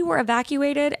like, we were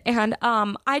evacuated, and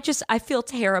I feel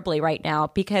terribly right now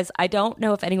because I don't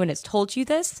know if anyone has told you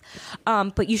this,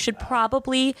 but you should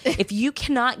probably, if you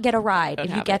cannot get a ride,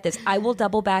 if you get this, I will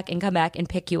double back and come back and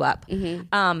pick you up.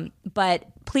 Mm-hmm. But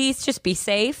please just be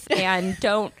safe and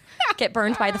don't get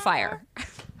burned by the fire.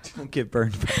 Don't get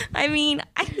burned. I mean,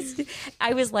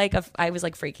 I was like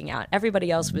freaking out.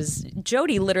 Everybody else was.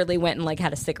 Jody literally went and like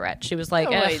had a cigarette. She was like,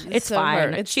 "It's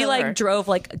fine." She like drove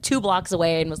like 2 blocks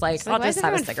away and was like, "I'll just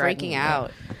have a cigarette." Freaking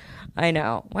out. I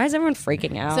know. Why is everyone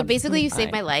freaking out? So basically, you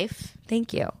saved my life.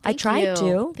 Thank you. I tried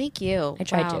to. Thank you. I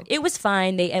tried to. It was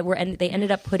fine. They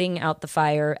ended up putting out the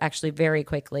fire actually very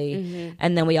quickly,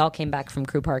 and then we all came back from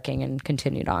crew parking and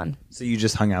continued on. So you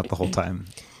just hung out the whole time?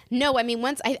 No, I mean,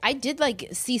 once I did like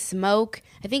see smoke.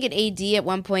 I think an AD at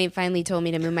one point finally told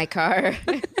me to move my car.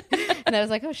 And I was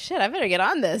like, oh shit, I better get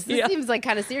on this. This seems like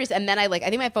kind of serious. And then I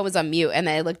think my phone was on mute, and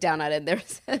then I looked down at it and there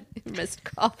was a missed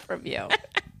call from you.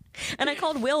 And I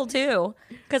called Will too,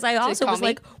 because I also was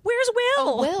like, "Where's Will?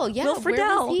 Oh, Will, yeah, Will Friedle.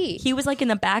 Where was he? He was like in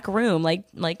the back room,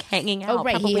 like hanging out. Oh,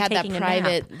 right, he had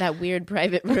that weird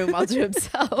private room all to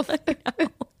himself.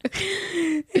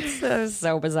 It's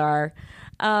so bizarre.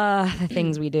 The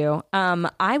things we do.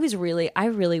 I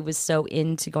really was so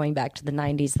into going back to the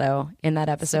 90s though in that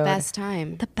episode. The best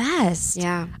time. The best.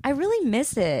 Yeah. I really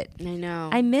miss it. I know.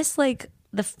 I miss like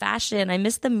the fashion. I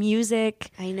miss the music.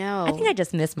 I know. I think I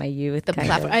just miss my youth. The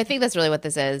platform. I think that's really what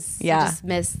this is. Yeah. I just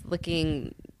miss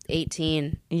looking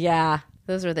 18. Yeah.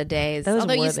 Those were the days. Those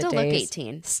Although were you the still days. look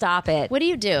 18. Stop it. What do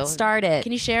you do? Start it.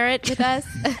 Can you share it with us?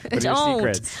 What are your Don't.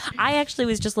 secrets? I actually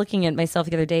was just looking at myself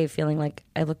the other day feeling like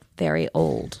I look very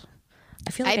old.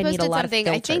 I feel like I need a lot of filters.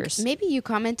 I think maybe you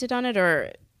commented on it,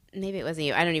 or maybe it wasn't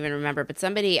you. I don't even remember. But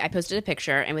I posted a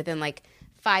picture, and within like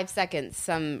 5 seconds,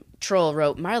 some troll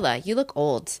wrote, "Marla, you look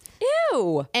old."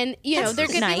 Ew. And That's there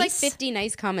could nice. be like 50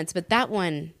 nice comments, but that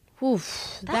one,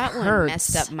 that one hurts.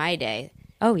 messed up my day.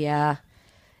 Oh yeah.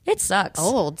 It sucks.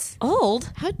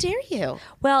 Old? How dare you?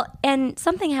 Well, and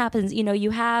something happens,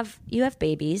 you have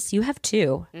babies. You have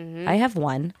 2. Mm-hmm. I have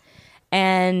 1.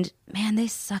 And man, they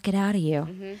suck it out of you.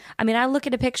 Mm-hmm. I mean, I look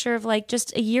at a picture of like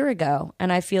just a year ago,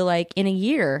 and I feel like in a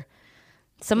year,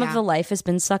 some of the life has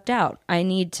been sucked out. I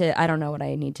don't know what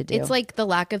I need to do. It's like the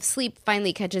lack of sleep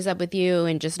finally catches up with you,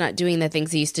 and just not doing the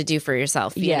things you used to do for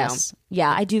yourself. You know? Yeah,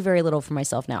 I do very little for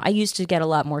myself now. I used to get a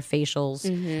lot more facials,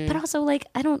 Mm-hmm. but also like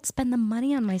I don't spend the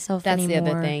money on myself That's anymore.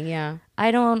 the other thing, yeah.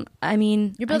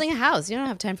 You're building a house. You don't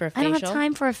have time for a facial. I don't have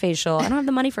time for a facial. I don't have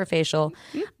the money for a facial.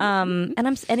 And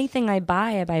anything I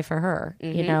buy for her,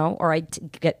 or I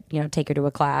take her to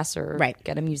a class or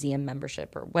get a museum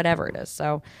membership or whatever it is.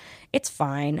 So it's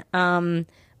fine.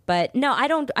 But no, I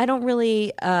don't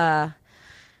really, I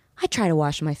try to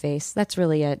wash my face. That's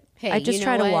really it. Hey, I just you know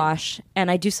try to what? wash,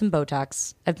 and I do some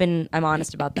Botox. I'm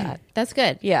honest about that. That's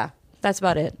good. Yeah. That's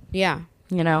about it. Yeah.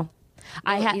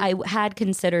 I had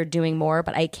considered doing more,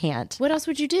 but I can't. What else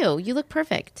would you do? You look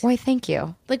perfect. Why, thank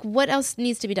you. Like, what else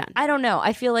needs to be done? I don't know.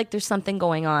 I feel like there's something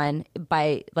going on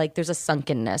there's a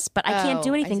sunkenness, but I can't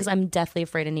do anything because I'm deathly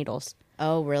afraid of needles.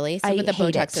 Oh, really? So I but the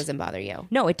hate Botox it. doesn't bother you?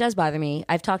 No, it does bother me.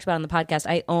 I've talked about it on the podcast.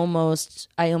 I almost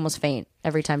faint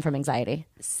every time from anxiety.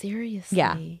 Seriously?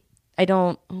 Yeah. I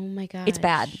don't. Oh my god. It's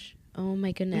bad. Oh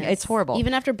my goodness. It's horrible.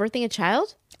 Even after birthing a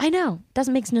child? I know.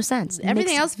 Doesn't make no sense. It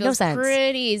Everything makes else feels no sense.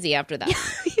 pretty easy after that.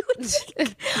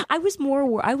 I was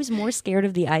more scared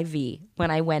of the IV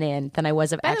when I went in than I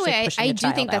was of By the actually way, pushing I a do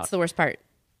child think that's out. the worst part.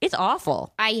 It's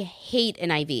awful. I hate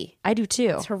an IV. I do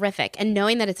too. It's horrific. And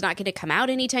knowing that it's not going to come out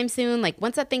anytime soon, like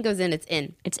once that thing goes in, it's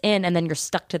in. It's in, and then you're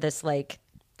stuck to this like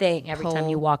thing every time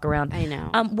you walk around. I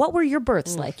know. What were your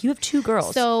births like? You have 2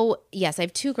 girls. So, yes, I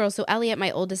have 2 girls. So, Elliot,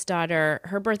 my oldest daughter,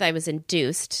 her birth I was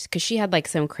induced because she had like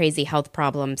some crazy health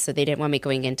problems. So, they didn't want me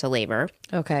going into labor.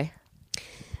 Okay.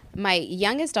 My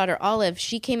youngest daughter, Olive,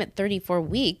 she came at 34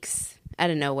 weeks out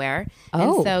of nowhere.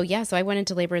 Oh. And so, yeah, so I went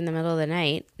into labor in the middle of the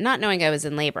night, not knowing I was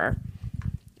in labor.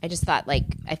 I just thought like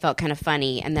I felt kind of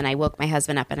funny. And then I woke my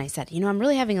husband up and I said, I'm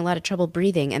really having a lot of trouble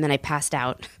breathing. And then I passed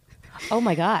out. Oh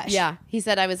my gosh. Yeah. He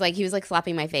said he was like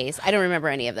slapping my face. I don't remember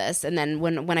any of this. And then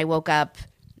when I woke up,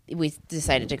 we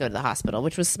decided to go to the hospital,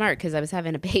 which was smart because I was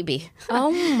having a baby.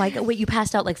 Oh my God. Wait, you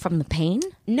passed out like from the pain?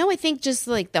 No, I think just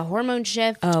like the hormone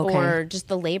shift or just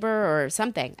the labor or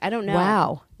something. I don't know.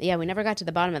 Wow. Yeah, we never got to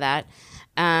the bottom of that.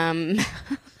 I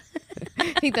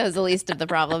think that was the least of the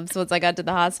problems once I got to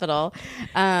the hospital.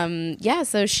 Yeah,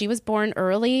 so she was born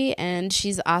early and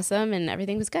she's awesome and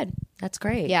everything was good. That's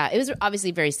great. Yeah, it was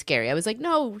obviously very scary. I was like,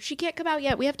 no, she can't come out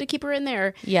yet. We have to keep her in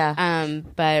there. Yeah.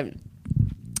 But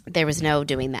there was no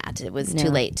doing that. It was too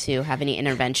late to have any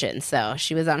intervention. So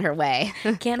she was on her way.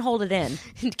 Can't hold it in.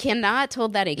 Cannot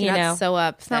hold that in. Cannot sew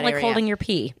up. It's not like holding your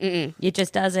pee. It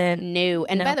just doesn't. No.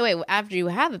 And by the way, after you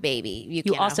have a baby,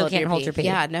 you also can't hold your pee.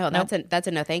 Yeah, no, that's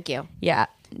a no thank you. Yeah.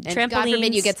 And God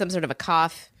forbid you get some sort of a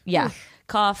cough. Yeah.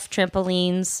 Cough,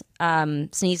 trampolines,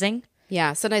 sneezing.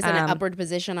 Yeah, sometimes in an upward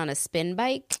position on a spin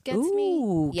bike gets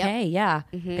me. Okay, yeah.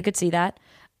 I could see that.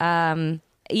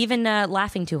 Even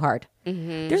laughing too hard.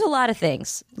 There's a lot of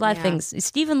things.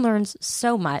 Stephen learns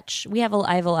so much. I have a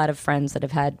lot of friends that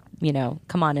have had,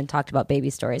 come on and talked about baby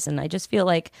stories. And I just feel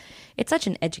like it's such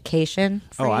an education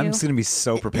for you. I'm just going to be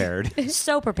so prepared.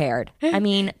 So prepared. I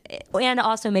mean, and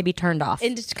also maybe turned off.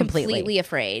 And just completely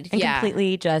afraid. And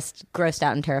completely just grossed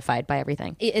out and terrified by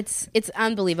everything. It's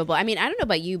unbelievable. I mean, I don't know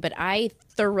about you, but I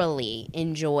thoroughly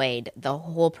enjoyed the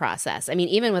whole process. I mean,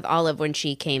 even with Olive when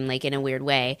she came like in a weird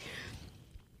way,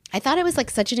 I thought it was like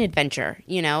such an adventure,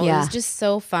 It was just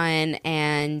so fun,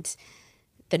 and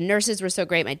the nurses were so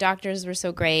great. My doctors were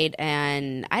so great,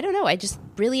 and I don't know, I just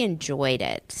really enjoyed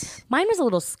it. Mine was a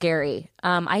little scary.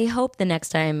 I hope the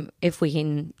next time, if we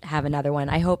can have another one,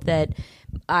 I hope that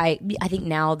I think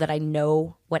now that I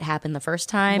know what happened the first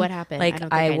time. What happened? Like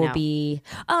I will know. be.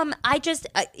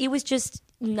 It was just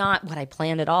not what I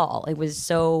planned at all. It was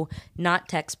so not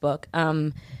textbook.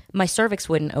 My cervix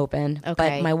wouldn't open,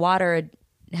 but my water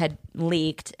had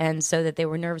leaked, and so that they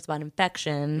were nervous about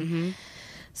infection.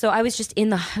 So I was just in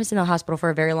the hospital for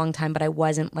a very long time, but I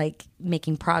wasn't like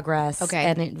making progress. Okay.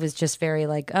 And it was just very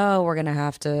like, oh, we're gonna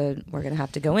have to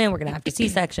go in, we're gonna have to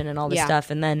C-section and all this stuff.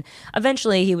 And then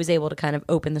eventually he was able to kind of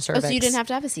open the cervix. Oh, so you didn't have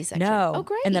to have a C-section? No. Oh,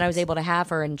 great. And then I was able to have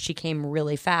her, and she came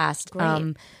really fast.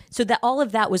 Great. So that all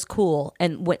of that was cool.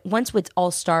 And once it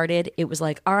all started, it was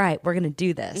like, all right, we're gonna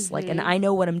do this. Like, and I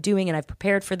know what I'm doing, and I've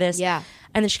prepared for this. Yeah.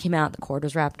 And then she came out, the cord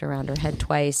was wrapped around her head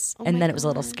twice, and then it was a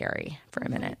little scary for a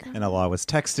minute. And Allah was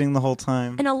texting the whole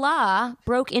time. And Allah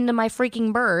broke into my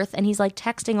freaking birth, and he's like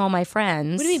texting all my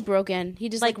friends. What do you mean broken? He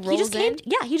just like rolls he just in?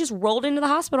 he just rolled into the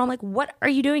hospital. I'm like, what are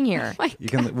you doing here?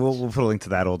 We'll put a link to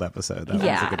that old episode. That was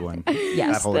a good one.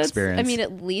 Yes, that whole experience. I mean,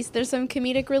 at least there's some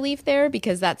comedic relief there,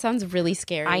 because that sounds really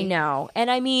scary. I know. And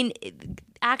I mean,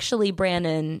 actually,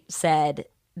 Brandon said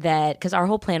that because our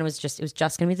whole plan was just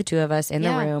going to be the two of us in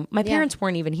the room. My parents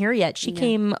weren't even here yet. She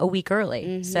came a week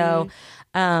early. So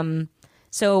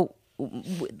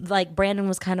like Brandon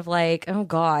was kind of like, oh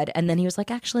God. And then he was like,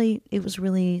 actually, it was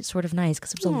really sort of nice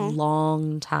because it was a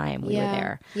long time we were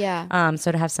there. Yeah.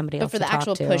 So to have somebody But else for to the talk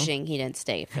actual to. pushing, he didn't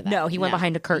stay for that. No, he went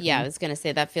behind a curtain. Yeah, I was going to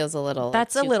say that feels a little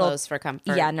That's too a little close for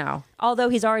comfort. Yeah, no. Although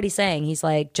he's already saying, he's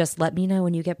like, just let me know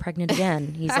when you get pregnant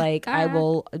again. He's like, I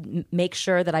will make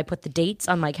sure that I put the dates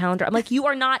on my calendar. I'm like, you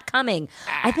are not coming.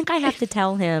 I think I have to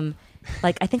tell him.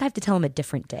 Like, I think I have to tell him a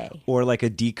different day. Or like a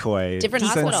decoy. Different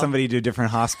Send hospital. somebody to a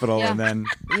different hospital and then...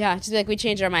 Yeah, just be like, we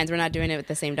changed our minds. We're not doing it with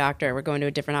the same doctor. We're going to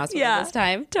a different hospital this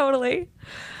time. Totally.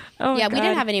 Oh, Yeah, God. we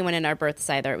didn't have anyone in our births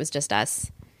either. It was just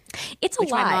us. It's a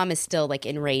Which lot. my mom is still like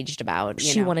enraged about.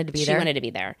 She wanted to be there? She wanted to be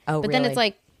there. Oh, but then really? it's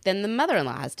like, then the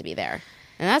mother-in-law has to be there.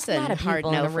 And that's a lot a of hard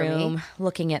people no in the for room me.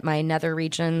 looking at my nether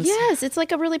regions. Yes, it's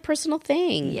like a really personal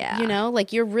thing. Yeah.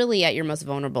 Like you're really at your most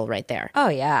vulnerable right there. Oh,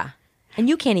 yeah. And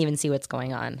you can't even see what's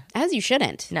going on. As you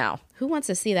shouldn't. No. Who wants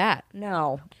to see that?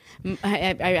 No.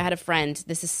 I had a friend,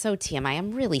 this is so TMI,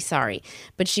 I'm really sorry,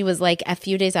 but she was like, a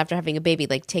few days after having a baby,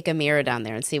 like, take a mirror down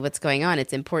there and see what's going on.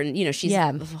 It's important. She's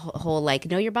whole, like,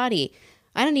 know your body.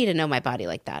 I don't need to know my body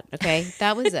like that, okay?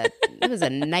 It was a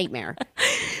nightmare.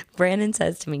 Brandon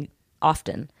says to me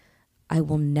often, I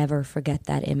will never forget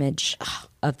that image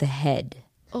of the head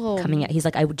coming out. He's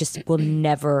like, I will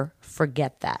never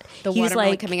forget that. The He was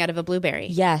watermelon like, coming out of a blueberry.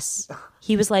 yes.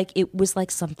 He was like, it was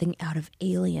like something out of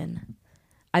Alien.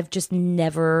 I've just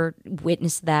never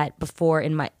witnessed that before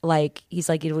in my, like, he's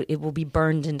like, it will be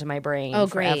burned into my brain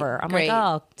forever. I'm great. like,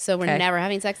 oh. So we're okay. never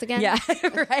having sex again? Yeah,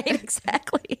 right,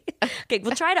 exactly. Okay,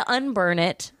 we'll try to unburn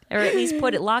it, or at least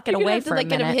lock it You're gonna away have to, for like, a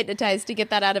get him minute. hypnotized to get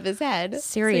that out of his head.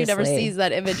 Seriously. So he never sees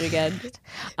that image again.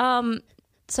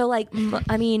 So, like,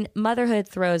 I mean, motherhood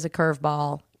throws a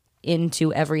curveball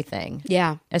into everything.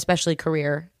 Yeah. Especially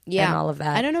career and all of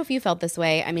that. I don't know if you felt this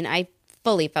way. I mean, I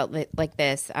fully felt like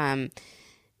this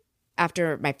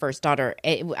after my first daughter.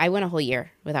 I went a whole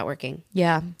year without working.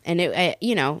 Yeah. And,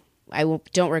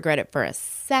 don't regret it for a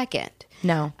second.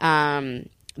 No.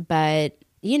 But,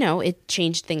 it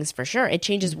changed things for sure. It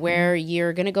changes where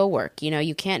you're going to go work.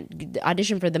 You can't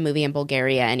audition for the movie in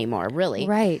Bulgaria anymore, really.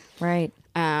 Right.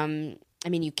 I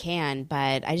mean, you can,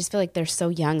 but I just feel like they're so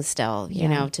young still,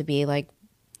 to be like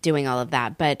doing all of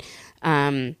that. But,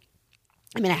 I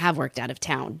have worked out of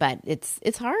town, but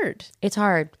it's hard. It's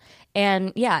hard.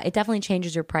 And yeah, it definitely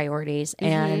changes your priorities.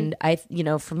 And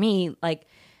for me, like,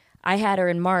 I had her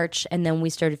in March, and then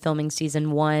we started filming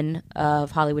season 1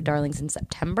 of Hollywood Darlings in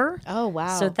September. Oh,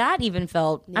 wow. So that even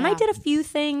felt, and I did a few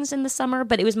things in the summer,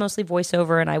 but it was mostly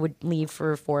voiceover, and I would leave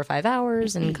for 4 or 5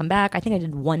 hours and come back. I think I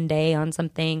did one day on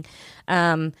something,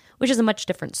 which is a much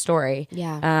different story.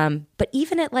 Yeah. But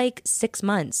even at like 6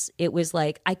 months, it was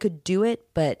like I could do it,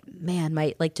 but man,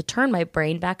 to turn my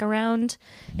brain back around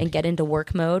and get into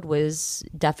work mode was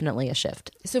definitely a shift.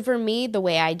 So for me, the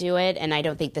way I do it, and I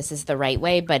don't think this is the right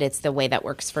way, but it's the way that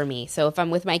works for me. So if I'm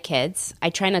with my kids, I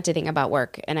try not to think about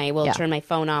work, and I will turn my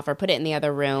phone off or put it in the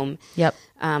other room. Yep.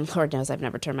 Lord knows I've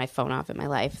never turned my phone off in my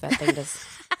life. That thing just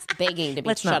it's begging to be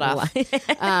Let's shut not off.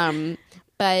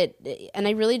 And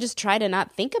I really just try to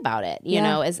not think about it, you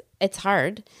know, as it's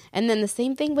hard. And then the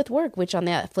same thing with work, which on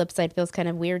the flip side feels kind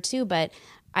of weird too, but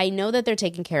I know that they're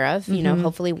taken care of. You know,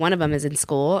 hopefully one of them is in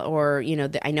school, or,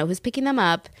 I know who's picking them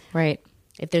up. Right.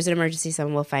 If there's an emergency,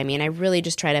 someone will find me. And I really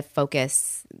just try to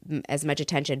focus as much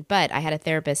attention. But I had a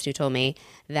therapist who told me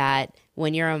that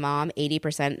when you're a mom,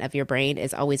 80% of your brain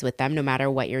is always with them, no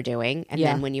matter what you're doing. And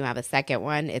then when you have a second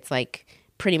one, it's like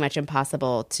pretty much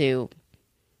impossible to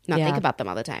not think about them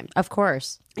all the time. Of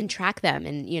course. And track them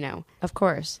and, Of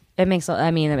course. It makes a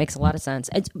lot of sense.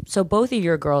 So both of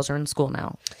your girls are in school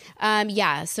now.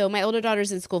 Yeah. So my older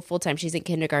daughter's in school full time. She's in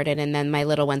kindergarten. And then my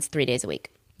little one's 3 days a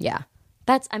week. Yeah.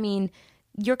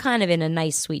 You're kind of in a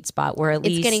nice sweet spot where at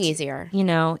least it's getting easier.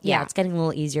 It's getting a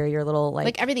little easier. You're a little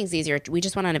like everything's easier. We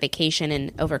just went on a vacation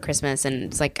and over Christmas, and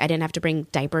it's like I didn't have to bring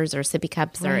diapers or sippy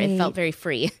cups, or it felt very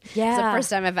free. Yeah. It's the first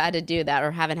time I've had to do that,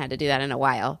 or haven't had to do that in a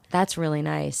while. That's really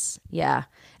nice. Yeah.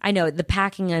 I know the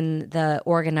packing and the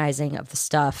organizing of the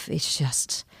stuff, it's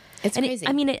just... It's crazy.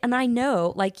 And I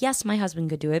know, yes, my husband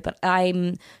could do it, but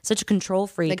I'm such a control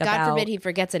freak God forbid he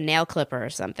forgets a nail clipper or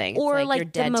something. It's or you're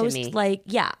dead the most, to me.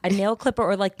 a nail clipper,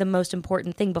 or the most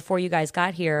important thing. Before you guys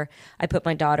got here, I put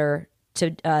my daughter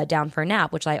down for a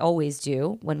nap, which I always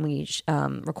do when we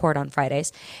record on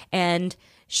Fridays, and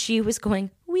she was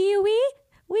going wee wee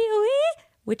wee wee,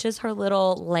 which is her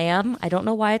little lamb. I don't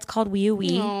know why it's called wee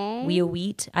wee wee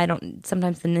wheat.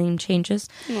 Sometimes the name changes.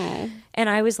 Aww. And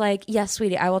I was like, yes,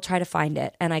 sweetie, I will try to find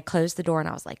it. And I closed the door and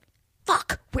I was like,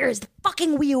 fuck, where is the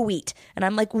fucking wee wheat? And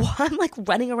I'm like, what? I'm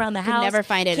running around the house. Never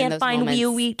find it. Can't in those find moments. wee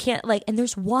wheat. Can't and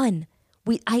there's one.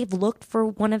 I've looked for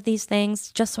one of these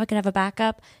things just so I can have a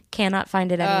backup. Cannot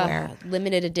find it anywhere.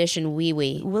 Limited edition wee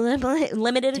wee.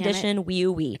 Limited edition wee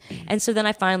wee. And so then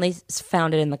I finally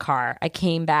found it in the car. I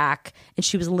came back and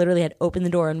she had opened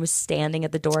the door and was standing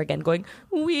at the door again going,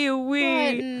 wee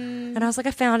wee. And I was like,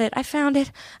 I found it. And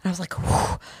I was like,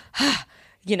 whew.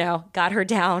 Got her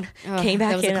down, came back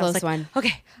that was in. a close I was like, one.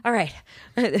 Okay, all right.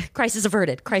 Crisis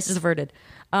averted.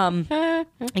 Yeah,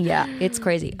 it's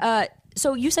crazy.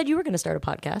 So you said you were going to start a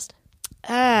podcast.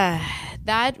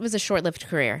 That was a short-lived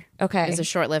career. Okay. It was a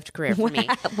short-lived career for me.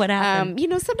 What happened?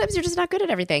 Sometimes you're just not good at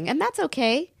everything, and that's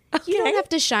okay. You don't have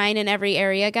to shine in every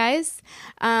area, guys.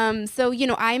 So,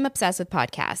 I'm obsessed with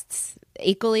podcasts,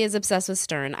 equally as obsessed with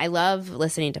Stern. I love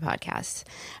listening to podcasts.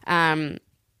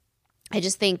 I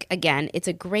just think, again, it's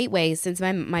a great way, since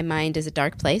my mind is a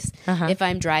dark place. If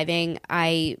I'm driving,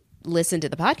 I listen to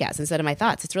the podcast instead of my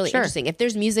thoughts. It's really interesting. If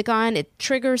there's music on, it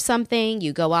triggers something.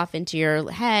 You go off into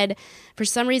your head. For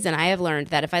some reason, I have learned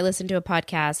that if I listen to a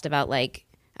podcast about I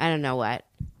don't know what,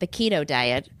 the keto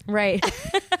diet, Right.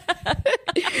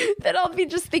 then I'll be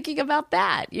just thinking about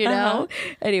that,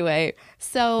 Anyway,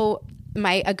 so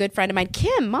a good friend of mine,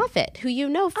 Kim Moffitt, who you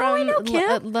know from I know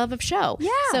Kim. Love of Show. Yeah.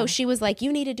 So she was like,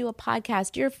 you need to do a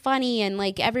podcast. You're funny and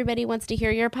like everybody wants to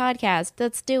hear your podcast.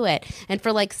 Let's do it. And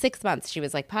for like 6 months, she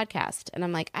was like, podcast. And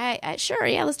I'm like, I sure,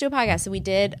 yeah, let's do a podcast. So we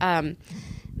did. In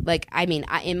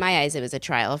my eyes, it was a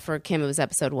trial. For Kim, it was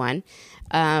episode 1.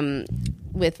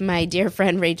 With my dear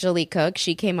friend Rachel Lee Cook,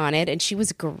 she came on it and she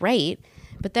was great.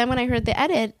 But then when I heard the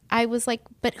edit, I was like,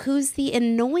 but who's the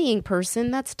annoying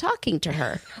person that's talking to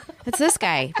her? It's this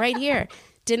guy right here.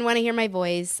 Didn't want to hear my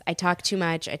voice. I talk too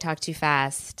much. I talk too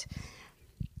fast.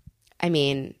 I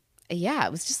mean, yeah,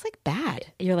 it was just like bad.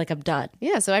 You're like, I'm done.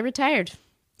 Yeah, so I retired.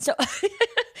 So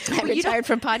I retired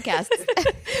from podcasts.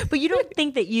 But you don't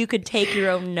think that you could take your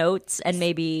own notes and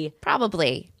maybe...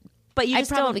 Probably. But you I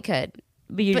just probably don't, could.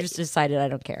 But you just decided, I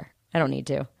don't care. I don't need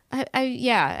to.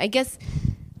 I guess...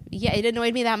 Yeah, it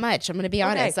annoyed me that much. I'm going to be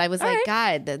honest. I was All like,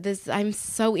 right. God, I'm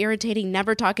so irritating.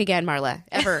 Never talk again, Marla,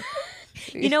 ever.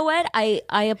 You know what? I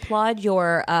applaud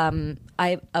your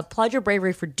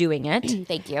bravery for doing it.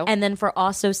 Thank you. And then for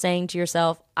also saying to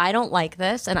yourself, I don't like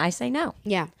this, and I say no.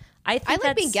 Yeah. I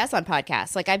like being guests on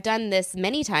podcasts. Like I've done this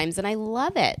many times and I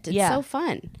love it. It's so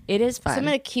fun. It is fun. So I'm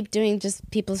going to keep doing just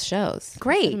people's shows.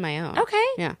 Great. Instead of my own. Okay.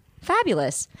 Yeah.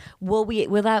 Fabulous. Will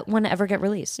that one ever get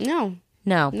released? No.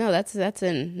 No. No, that's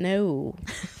no.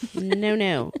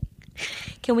 No.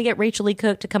 Can we get Rachel Lee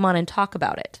Cook to come on and talk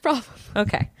about it? Probably.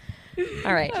 Okay.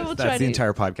 All right. That's the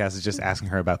entire podcast is just asking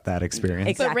her about that experience.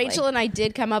 Exactly. But Rachel and I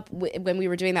did come up when we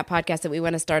were doing that podcast that we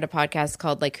want to start a podcast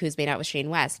called like Who's Made Out with Shane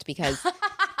West, because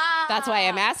that's why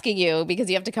I'm asking you, because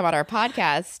you have to come on our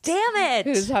podcast. Damn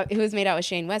it. Who's Made Out with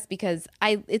Shane West, because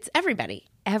it's everybody.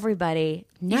 Everybody.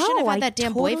 No, You should have had that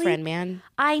damn totally, boyfriend, man.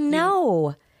 I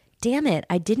know. Damn it.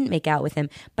 I didn't make out with him.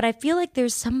 But I feel like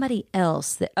there's somebody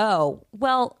else that,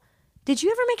 did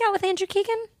you ever make out with Andrew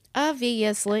Keegan?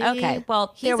 Obviously. Okay,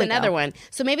 well, he's there we another go. one.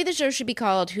 So maybe the show should be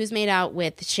called Who's Made Out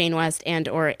with Shane West and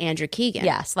or Andrew Keegan.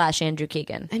 Yeah, / Andrew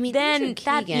Keegan. I mean, then Andrew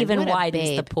that Keegan, even what a widens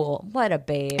babe. the pool. What a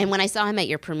babe. And when I saw him at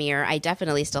your premiere, I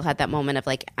definitely still had that moment of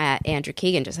like, Andrew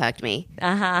Keegan just hugged me.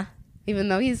 Uh-huh. Even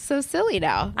though he's so silly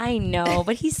now. I know,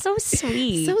 but he's so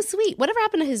sweet. So sweet. Whatever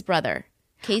happened to his brother?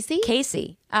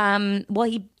 Casey? Well,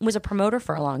 he was a promoter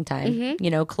for a long time,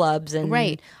 clubs. And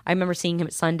Right. I remember seeing him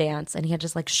at Sundance and he had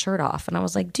just like shirt off. And I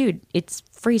was like, dude, it's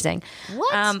freezing.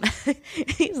 What?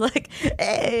 He's like,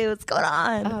 hey, what's going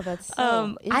on? Oh, that's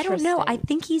so I don't know. I interesting.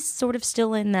 think he's sort of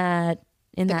still in that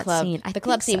club, scene. I the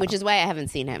club think scene, so. which is why I haven't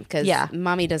seen him, because Yeah.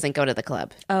 mommy doesn't go to the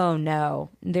club. Oh, no.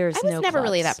 There's I was no never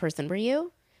really clubs. that person. Were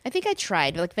you? I think I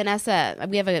tried. Like Vanessa,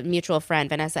 we have a mutual friend,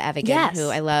 Vanessa Evigan, Yes. who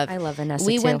I love. I love Vanessa,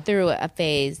 We too. went through a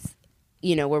phase,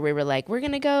 where we were like, we're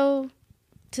going to go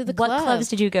to the club. What clubs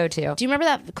did you go to? Do you remember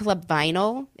that club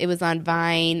Vinyl? It was on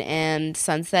Vine and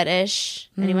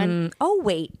Sunset-ish. Anyone? Oh,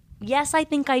 wait. Yes, I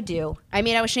think I do. I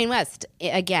made out with Shane West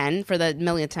again for the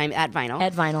millionth time at Vinyl.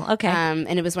 At Vinyl. Okay. And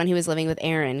it was when he was living with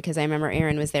Aaron, because I remember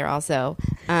Aaron was there also.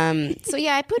 So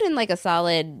yeah, I put in like a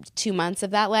solid 2 months of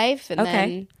that life. And Okay.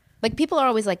 then like people are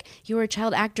always like, you were a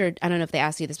child actor. I don't know if they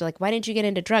asked you this, but like, why didn't you get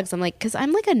into drugs? I'm like, because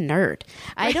I'm like a nerd.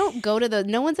 I don't go to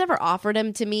no one's ever offered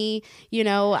them to me.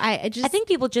 I think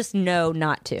people just know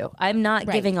not to. I'm not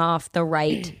Right. giving off the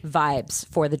right vibes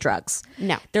for the drugs.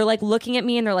 No. They're like looking at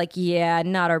me and they're like, yeah,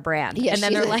 not our brand. Yeah, and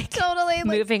then she's they're like, like totally, like-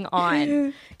 moving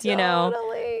on,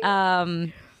 Totally.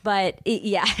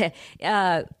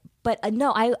 But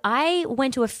no, I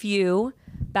went to a few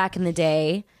back in the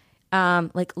day,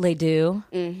 like Les Deux,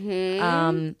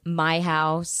 My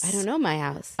House. I don't know my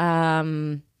house.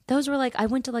 Those were like, I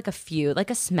went to like a few, like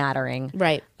a smattering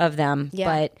Right. of them. Yeah.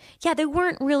 But yeah, they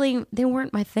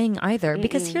weren't my thing either.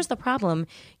 Because here's the problem.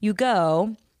 You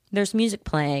go, there's music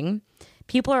playing.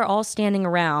 People are all standing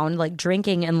around, like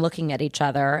drinking and looking at each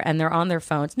other, and they're on their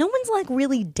phones. No one's like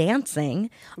really dancing.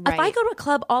 If I Right. go to a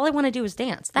club, all I want to do is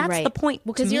dance. That's Right. the point.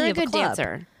 Well, 'cause to you're me a of good club.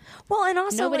 dancer. Well, and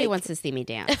also Nobody like, wants to see me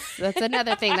dance. That's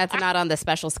another thing that's not on the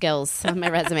special skills on my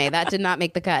resume. That did not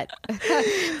make the cut.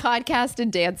 Podcast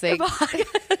and dancing.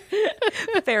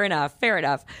 fair enough.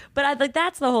 But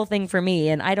that's the whole thing for me.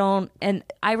 And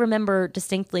I remember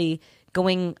distinctly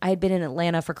I had been in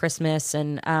Atlanta for Christmas,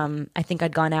 and I think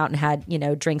I'd gone out and had,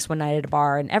 drinks one night at a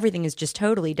bar, and everything is just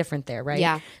totally different there, right?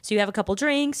 Yeah. So you have a couple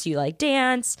drinks, you like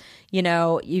dance,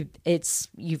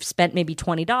 you've spent maybe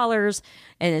 $20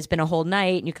 and it's been a whole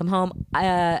night, and you come home.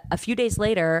 A few days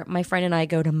later, my friend and I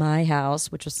go to My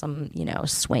House, which was some,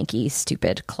 swanky,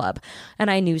 stupid club.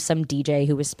 And I knew some DJ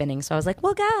who was spinning. So I was like,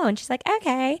 we'll go. And she's like,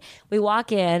 okay. We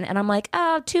walk in and I'm like,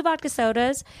 oh, 2 vodka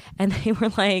sodas. And they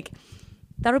were like,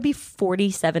 that'll be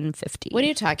 $47.50. What are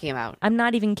you talking about? I'm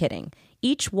not even kidding.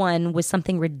 each one was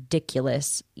something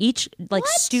ridiculous. Each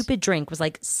stupid drink was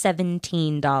like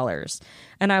 $17.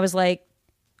 And I was like,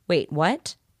 wait,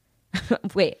 what?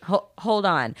 Wait, hold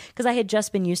on. Because I had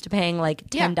just been used to paying like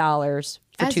 $10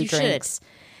 for As two you drinks.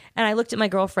 And I looked at my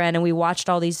girlfriend and we watched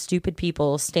all these stupid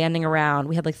people standing around.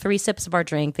 We had like 3 sips of our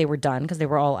drink. They were done because they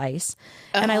were all ice.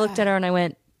 And I looked at her and I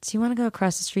went, do you want to go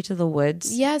across the street to the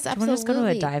woods? Yes, Do you absolutely. want to just go to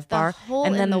a dive bar? The hole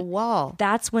and in the wall.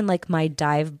 That's when like my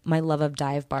love of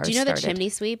dive bars Do you know started. the chimney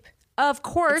sweep? Of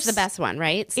course. It's the best one,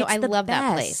 right? So It's I the love that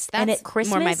best. place. That's and at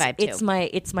Christmas, more my vibe too.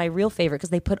 It's my real favorite because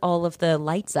they put all of the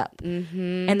lights up,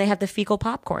 and they have the fecal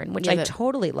popcorn, which I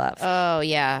totally love. Oh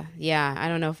yeah. I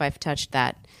don't know if I've touched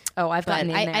that. Oh, I've But gotten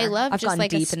in there. I love I've just gone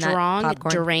like a deep in that strong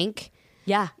popcorn. drink.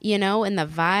 Yeah, You know, and the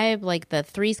vibe, like the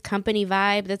Three's Company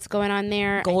vibe that's going on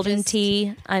there. golden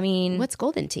tea. I mean, What's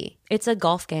golden tea? it's a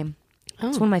golf game.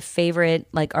 It's one of my favorite,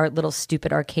 like, our little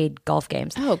stupid arcade golf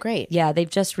games. Oh, great. Yeah, they've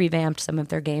just revamped some of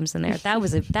their games in there. That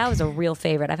was a real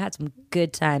favorite. I've had some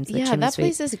good times. The Yeah, Chimney that Sweep.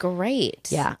 place is great.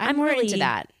 Yeah, I'm more really into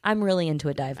that. I'm really into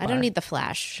a dive bar. I don't need the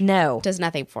flash. No. Does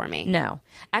nothing for me. No.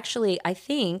 Actually, I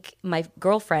think my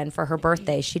girlfriend, for her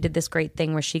birthday, she did this great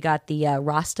thing where she got the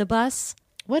Rasta bus.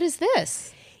 What is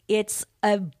this? It's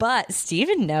a bus.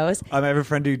 Steven knows. I have a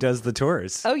friend who does the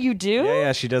tours. Oh, you do?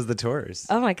 Yeah, she does the tours.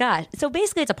 Oh, my God. So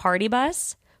basically, it's a party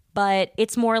bus, but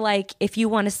it's more like if you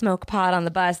want to smoke pot on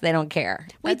the bus, they don't care.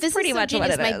 Wait, That's pretty is so much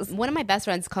what it genius. is. One of my best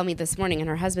friends called me this morning, and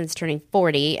her husband's turning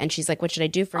 40, and she's like, "What should I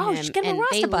do for Oh, him?" you should get him a and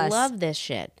Rasta they bus. love this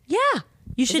shit. Yeah.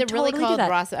 You should it really totally do called that.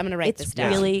 Rasta? I'm gonna write it's this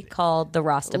down. really called the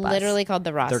Rasta bus. Literally called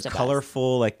the Rasta They're bus.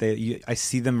 colorful. Like I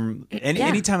see them.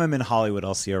 Anytime I'm in Hollywood,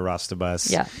 I'll see a Rasta bus.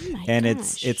 Yeah. And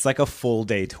it's like a full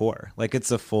day tour. Like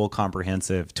it's a full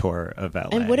comprehensive tour of LA.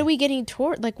 And what are we getting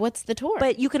toured? Like, what's the tour?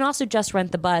 But you can also just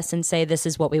rent the bus and say, this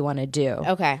is what we want to do.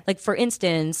 Okay. Like, for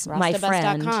instance, my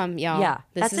friend. Rastabus.com, y'all. Yeah.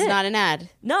 This that's is it. not an ad.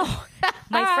 No.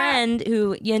 My friend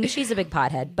who, she's a big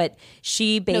pothead, but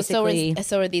she basically. No,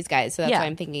 so are these guys. So that's why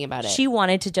I'm thinking about it. She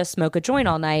wanted to just smoke a joint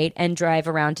all night and drive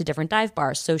around to different dive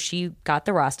bars. So she got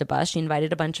the Rasta bus. She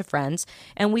invited a bunch of friends,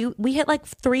 and we hit like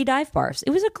 3 dive bars. It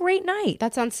was a great night.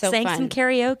 That sounds so Sang fun. some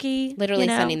karaoke. Literally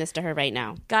sending this to her right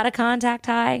now. Got a contact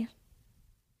high.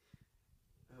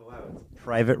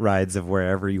 private rides of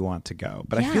wherever you want to go.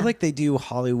 But I feel like they do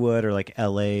Hollywood or like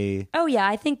LA. Oh yeah,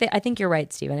 I think you're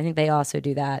right, Steven. I think they also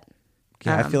do that.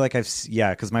 Yeah, I feel like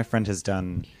because my friend has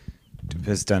done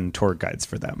tour guides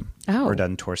for them or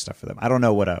done tour stuff for them. I don't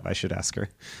know what up. I should ask her.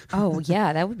 Oh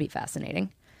yeah, that would be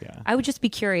fascinating. Yeah. I would just be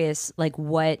curious, like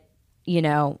what,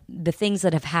 the things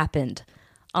that have happened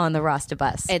on the Rasta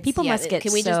bus. People must get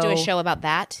Can we just do a show about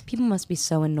that? People must be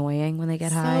so annoying when they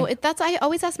get high. I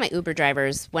always ask my Uber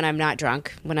drivers when I'm not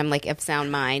drunk, when I'm like of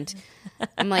sound mind.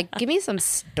 I'm like, give me some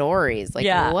stories. Like,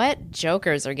 what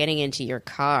jokers are getting into your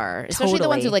car? Especially the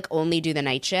ones who like only do the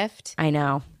night shift. I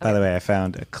know. By the way, I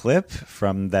found a clip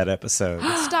from that episode.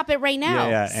 Stop it right now.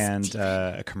 Yeah, and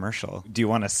a commercial. Do you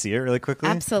want to see it really quickly?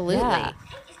 Absolutely. Yeah.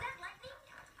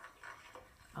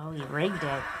 Oh, he rigged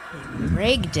it. He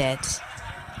rigged it.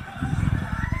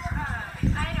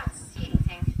 I don't see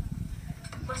anything.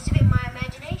 Must have been my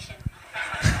imagination.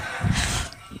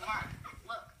 Mark,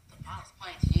 look, the boss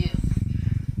points to you.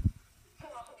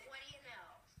 Well, what do you know?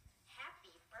 Happy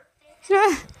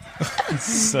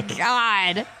birthday.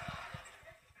 God.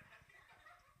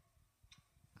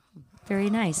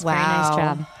 Very nice. Wow. Very nice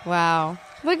job. Wow.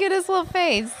 Look at his little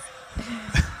face.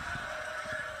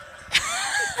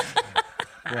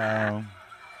 Wow.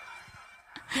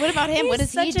 What about him? What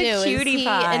does he such a do? cutie Is he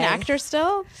pie. an actor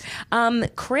still?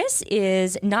 Chris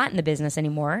is not in the business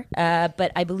anymore,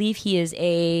 but I believe he is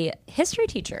a history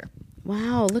teacher.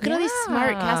 Wow, look at all these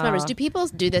smart cast members. Do people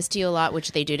do this to you a lot,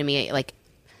 which they do to me like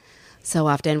so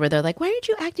often, where they're like, why aren't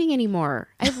you acting anymore?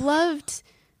 I've loved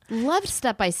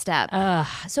Step by Step.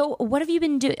 So what have you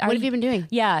been doing? What have you been doing?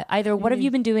 Yeah, either what have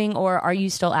you been doing or are you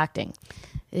still acting?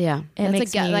 Yeah.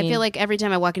 makes I me- feel like every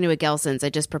time I walk into a Gelson's, I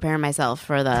just prepare myself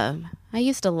for I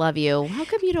used to love you. How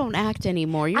come you don't act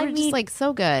anymore? You were just like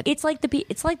so good. It's like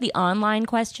the online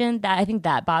question that I think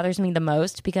that bothers me the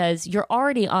most because you're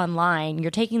already online. You're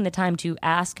taking the time to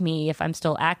ask me if I'm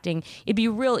still acting. It'd be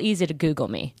real easy to Google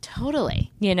me,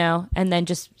 Totally. and then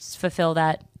just fulfill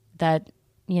that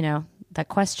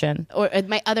question. Or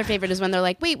my other favorite is when they're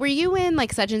like, wait, were you in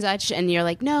like such and such? And you're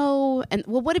like, no. And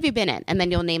well, what have you been in? And then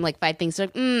you'll name like 5 things. They're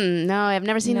like, no, I've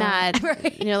never seen that.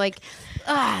 Right. And you're like,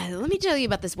 let me tell you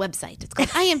about this website. It's called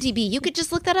IMDb. You could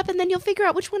just look that up and then you'll figure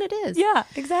out which one it is. Yeah,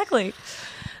 exactly.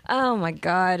 Oh my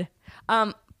God.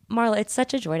 Marla, it's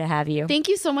such a joy to have you. Thank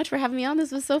you so much for having me on.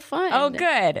 This was so fun. Oh,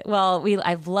 good. Well,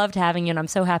 I've loved having you, and I'm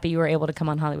so happy you were able to come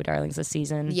on Hollywood Darlings this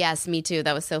season. Yes, me too.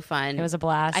 That was so fun. It was a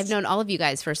blast. I've known all of you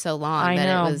guys for so long I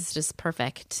know. It was just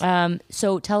perfect.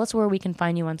 So tell us where we can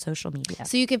find you on social media.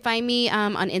 So you can find me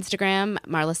on Instagram,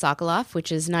 Marla Sokoloff,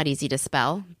 which is not easy to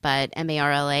spell, but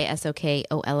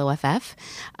MarlaSokoloff.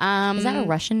 Is that a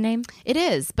Russian name? It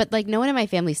is, but like no one in my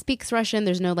family speaks Russian.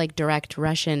 There's no like direct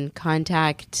Russian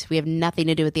contact. We have nothing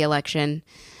to do with the election.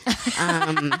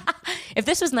 If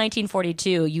this was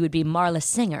 1942, you would be Marla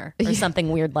Singer or something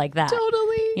weird like that.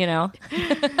 Totally. You know?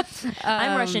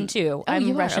 I'm Russian too. I'm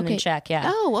you are? Russian Okay. and Czech,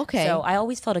 yeah. Oh, okay. So I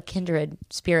always felt a kindred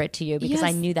spirit to you because Yes.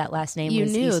 I knew that last name You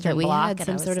was knew Eastern that we Bloc, had and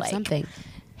some I was sort of like, something.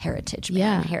 Heritage, man.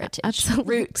 Yeah, Heritage.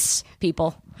 absolutely. Roots,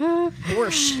 people.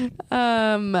 Borscht.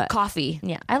 Coffee.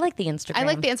 Yeah, I like the Instagram. I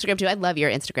like the Instagram too. I love your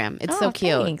Instagram. It's Oh, so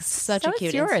cute. thanks. Such So a cute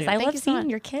it's yours. Instagram. I Thank love you so seeing much.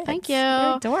 your kids. Thank you.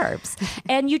 They're adorbs.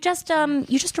 And you just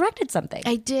directed something.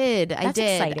 I did. That's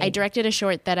exciting. I directed a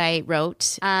short that I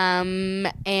wrote.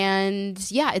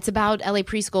 And yeah, it's about LA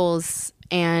preschools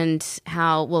and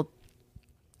how,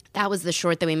 that was the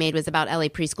short that we made, was about LA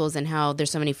preschools and how there's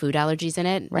so many food allergies in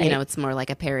it. Right. You know, it's more like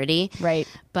a parody. Right.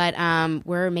 But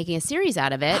we're making a series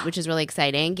out of it, which is really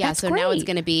exciting. Yeah, That's so now it's great.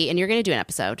 going to be, and you're going to do an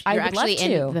episode. I You're would love actually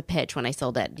to. in the pitch when I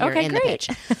sold it. You're Okay, in great.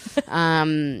 the pitch.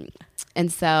 And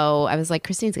so I was like,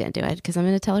 Christine's going to do it because I'm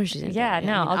going to tell her she's going to Yeah, do it.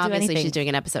 no, I'll do obviously anything. she's doing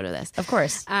an episode of this. Of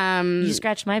course. You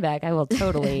scratch my back, I will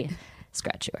totally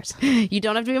scratch yours. You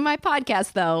don't have to be on my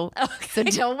podcast though, so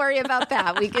don't worry about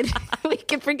that. We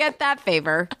can forget that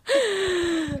favor.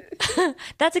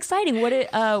 That's exciting. What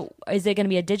is it going to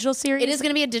be a digital series? It is going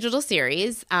to be a digital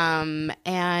series,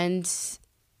 and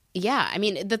yeah, I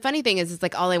mean, the funny thing is, it's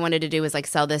like all I wanted to do was like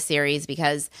sell this series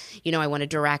because, you know, I want to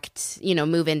direct, you know,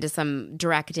 move into some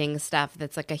directing stuff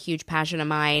that's like a huge passion of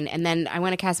mine, and then I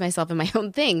want to cast myself in my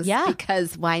own things. Yeah.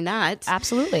 Because why not?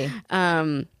 Absolutely.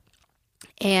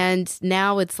 And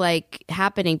now it's like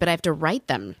happening, but I have to write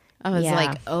them. I was Yeah.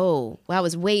 like, oh, wow, it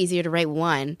was way easier to write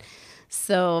one.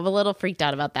 So I'm a little freaked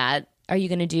out about that. Are you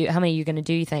going to do, how many are you going to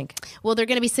do, you think? Well, they're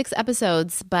going to be 6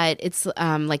 episodes, but it's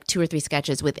like 2 or 3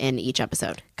 sketches within each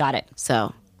episode. Got it.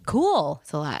 So Cool.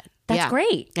 it's a lot. That's Yeah.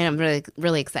 great. And I'm really,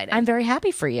 really excited. I'm very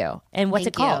happy for you. And what's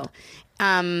Thank it called?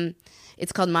 you.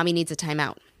 It's called Mommy Needs a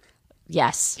Timeout.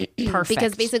 Yes. Perfect.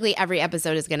 Because basically every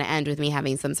episode is going to end with me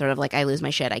having some sort of like, I lose my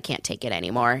shit, I can't take it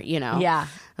anymore, you know? Yeah.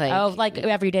 Like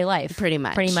everyday life. Pretty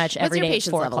much. Pretty much What's every your day at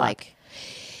patience 4 level o'clock. like?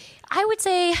 I would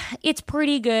say it's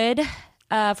pretty good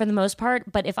for the most part.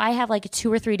 But if I have like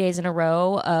 2 or 3 days in a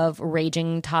row of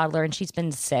raging toddler and she's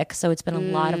been sick, so it's been a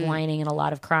lot of whining and a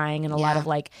lot of crying and a lot of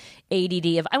like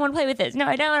ADD of I want to play with this. No,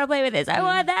 I don't want to play with this. I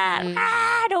want that.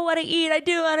 I don't want to eat. I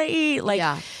do want to eat. Like,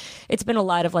 Yeah. it's been a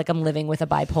lot of like I'm living with a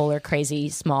bipolar, crazy,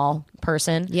 small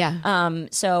person. Yeah.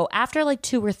 So after like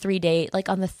 2 or 3 days, like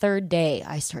on the 3rd day,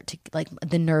 I start to like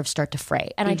the nerves start to fray,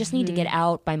 and I just need to get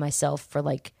out by myself for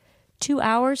like 2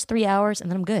 hours, 3 hours, and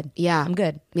then I'm good. Yeah. I'm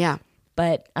good. Yeah.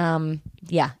 But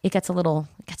yeah, it gets a little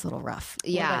rough.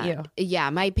 Yeah. What about you? Yeah.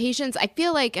 My patience, I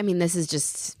feel like, I mean, this is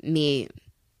just me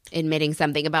admitting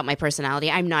something about my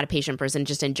personality. I'm not a patient person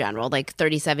just in general. Like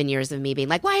 37 years of me being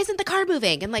like, why isn't the car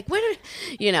moving? And like,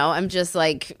 I'm just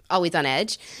like always on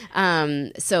edge.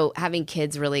 So having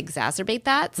kids really exacerbate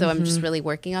that. So I'm just really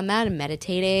working on that and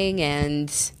meditating and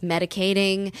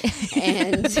medicating.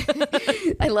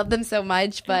 And I love them so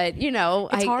much, but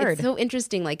It's hard. It's so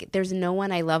interesting. Like there's no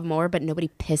one I love more, but nobody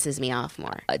pisses me off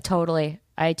more. Totally.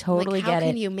 I totally Like, how get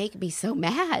can it. you make me so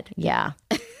mad? Yeah.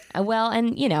 Well,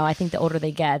 and I think the older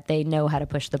they get, they know how to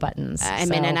push the buttons. I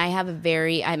mean, and I have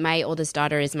my oldest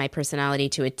daughter is my personality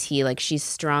to a T. Like she's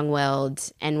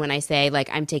strong-willed, and when I say like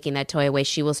I'm taking that toy away,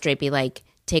 she will straight be like,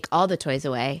 take all the toys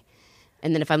away.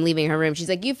 And then if I'm leaving her room, she's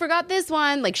like, you forgot this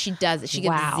one. Like she does. She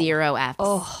gives Wow. 0 Fs.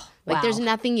 Oh, like wow. there's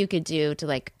nothing you could do to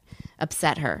like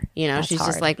upset her. That's she's hard.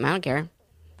 just like, I don't care.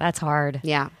 That's hard.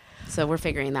 Yeah. So we're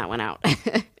figuring that one out.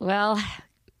 Well,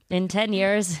 in 10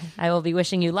 years, I will be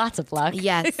wishing you lots of luck.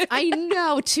 Yes, I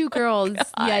know. 2 girls.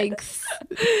 Yikes.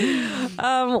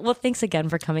 Well, thanks again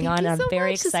for coming on. you I'm so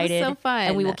very much. This was excited. so fun.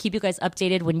 And we will keep you guys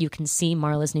updated when you can see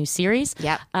Marla's new series.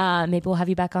 Yep. Maybe we'll have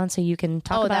you back on so you can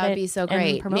talk about it. That would be so and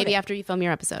great. promote Maybe it. after you film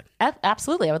your episode.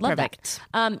 Absolutely. I would love Perfect.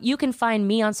 that. You can find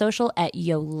me on social at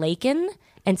Yo Lakin.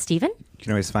 And Steven? You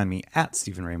can always find me at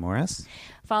Stephen Ray Morris.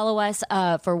 Follow us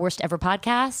for Worst Ever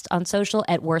Podcast on social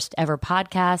at Worst Ever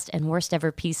Podcast and Worst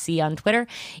Ever PC on Twitter.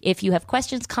 If you have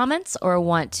questions, comments, or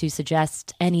want to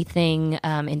suggest anything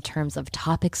in terms of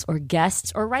topics or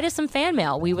guests, or write us some fan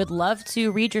mail, we would love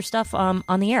to read your stuff on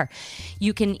the air.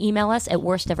 You can email us at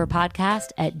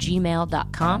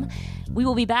worsteverpodcast@gmail.com. We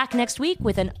will be back next week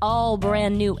with an all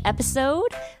brand new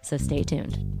episode, so stay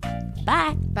tuned.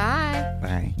 Bye. Bye.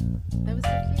 Bye. That was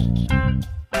so cute.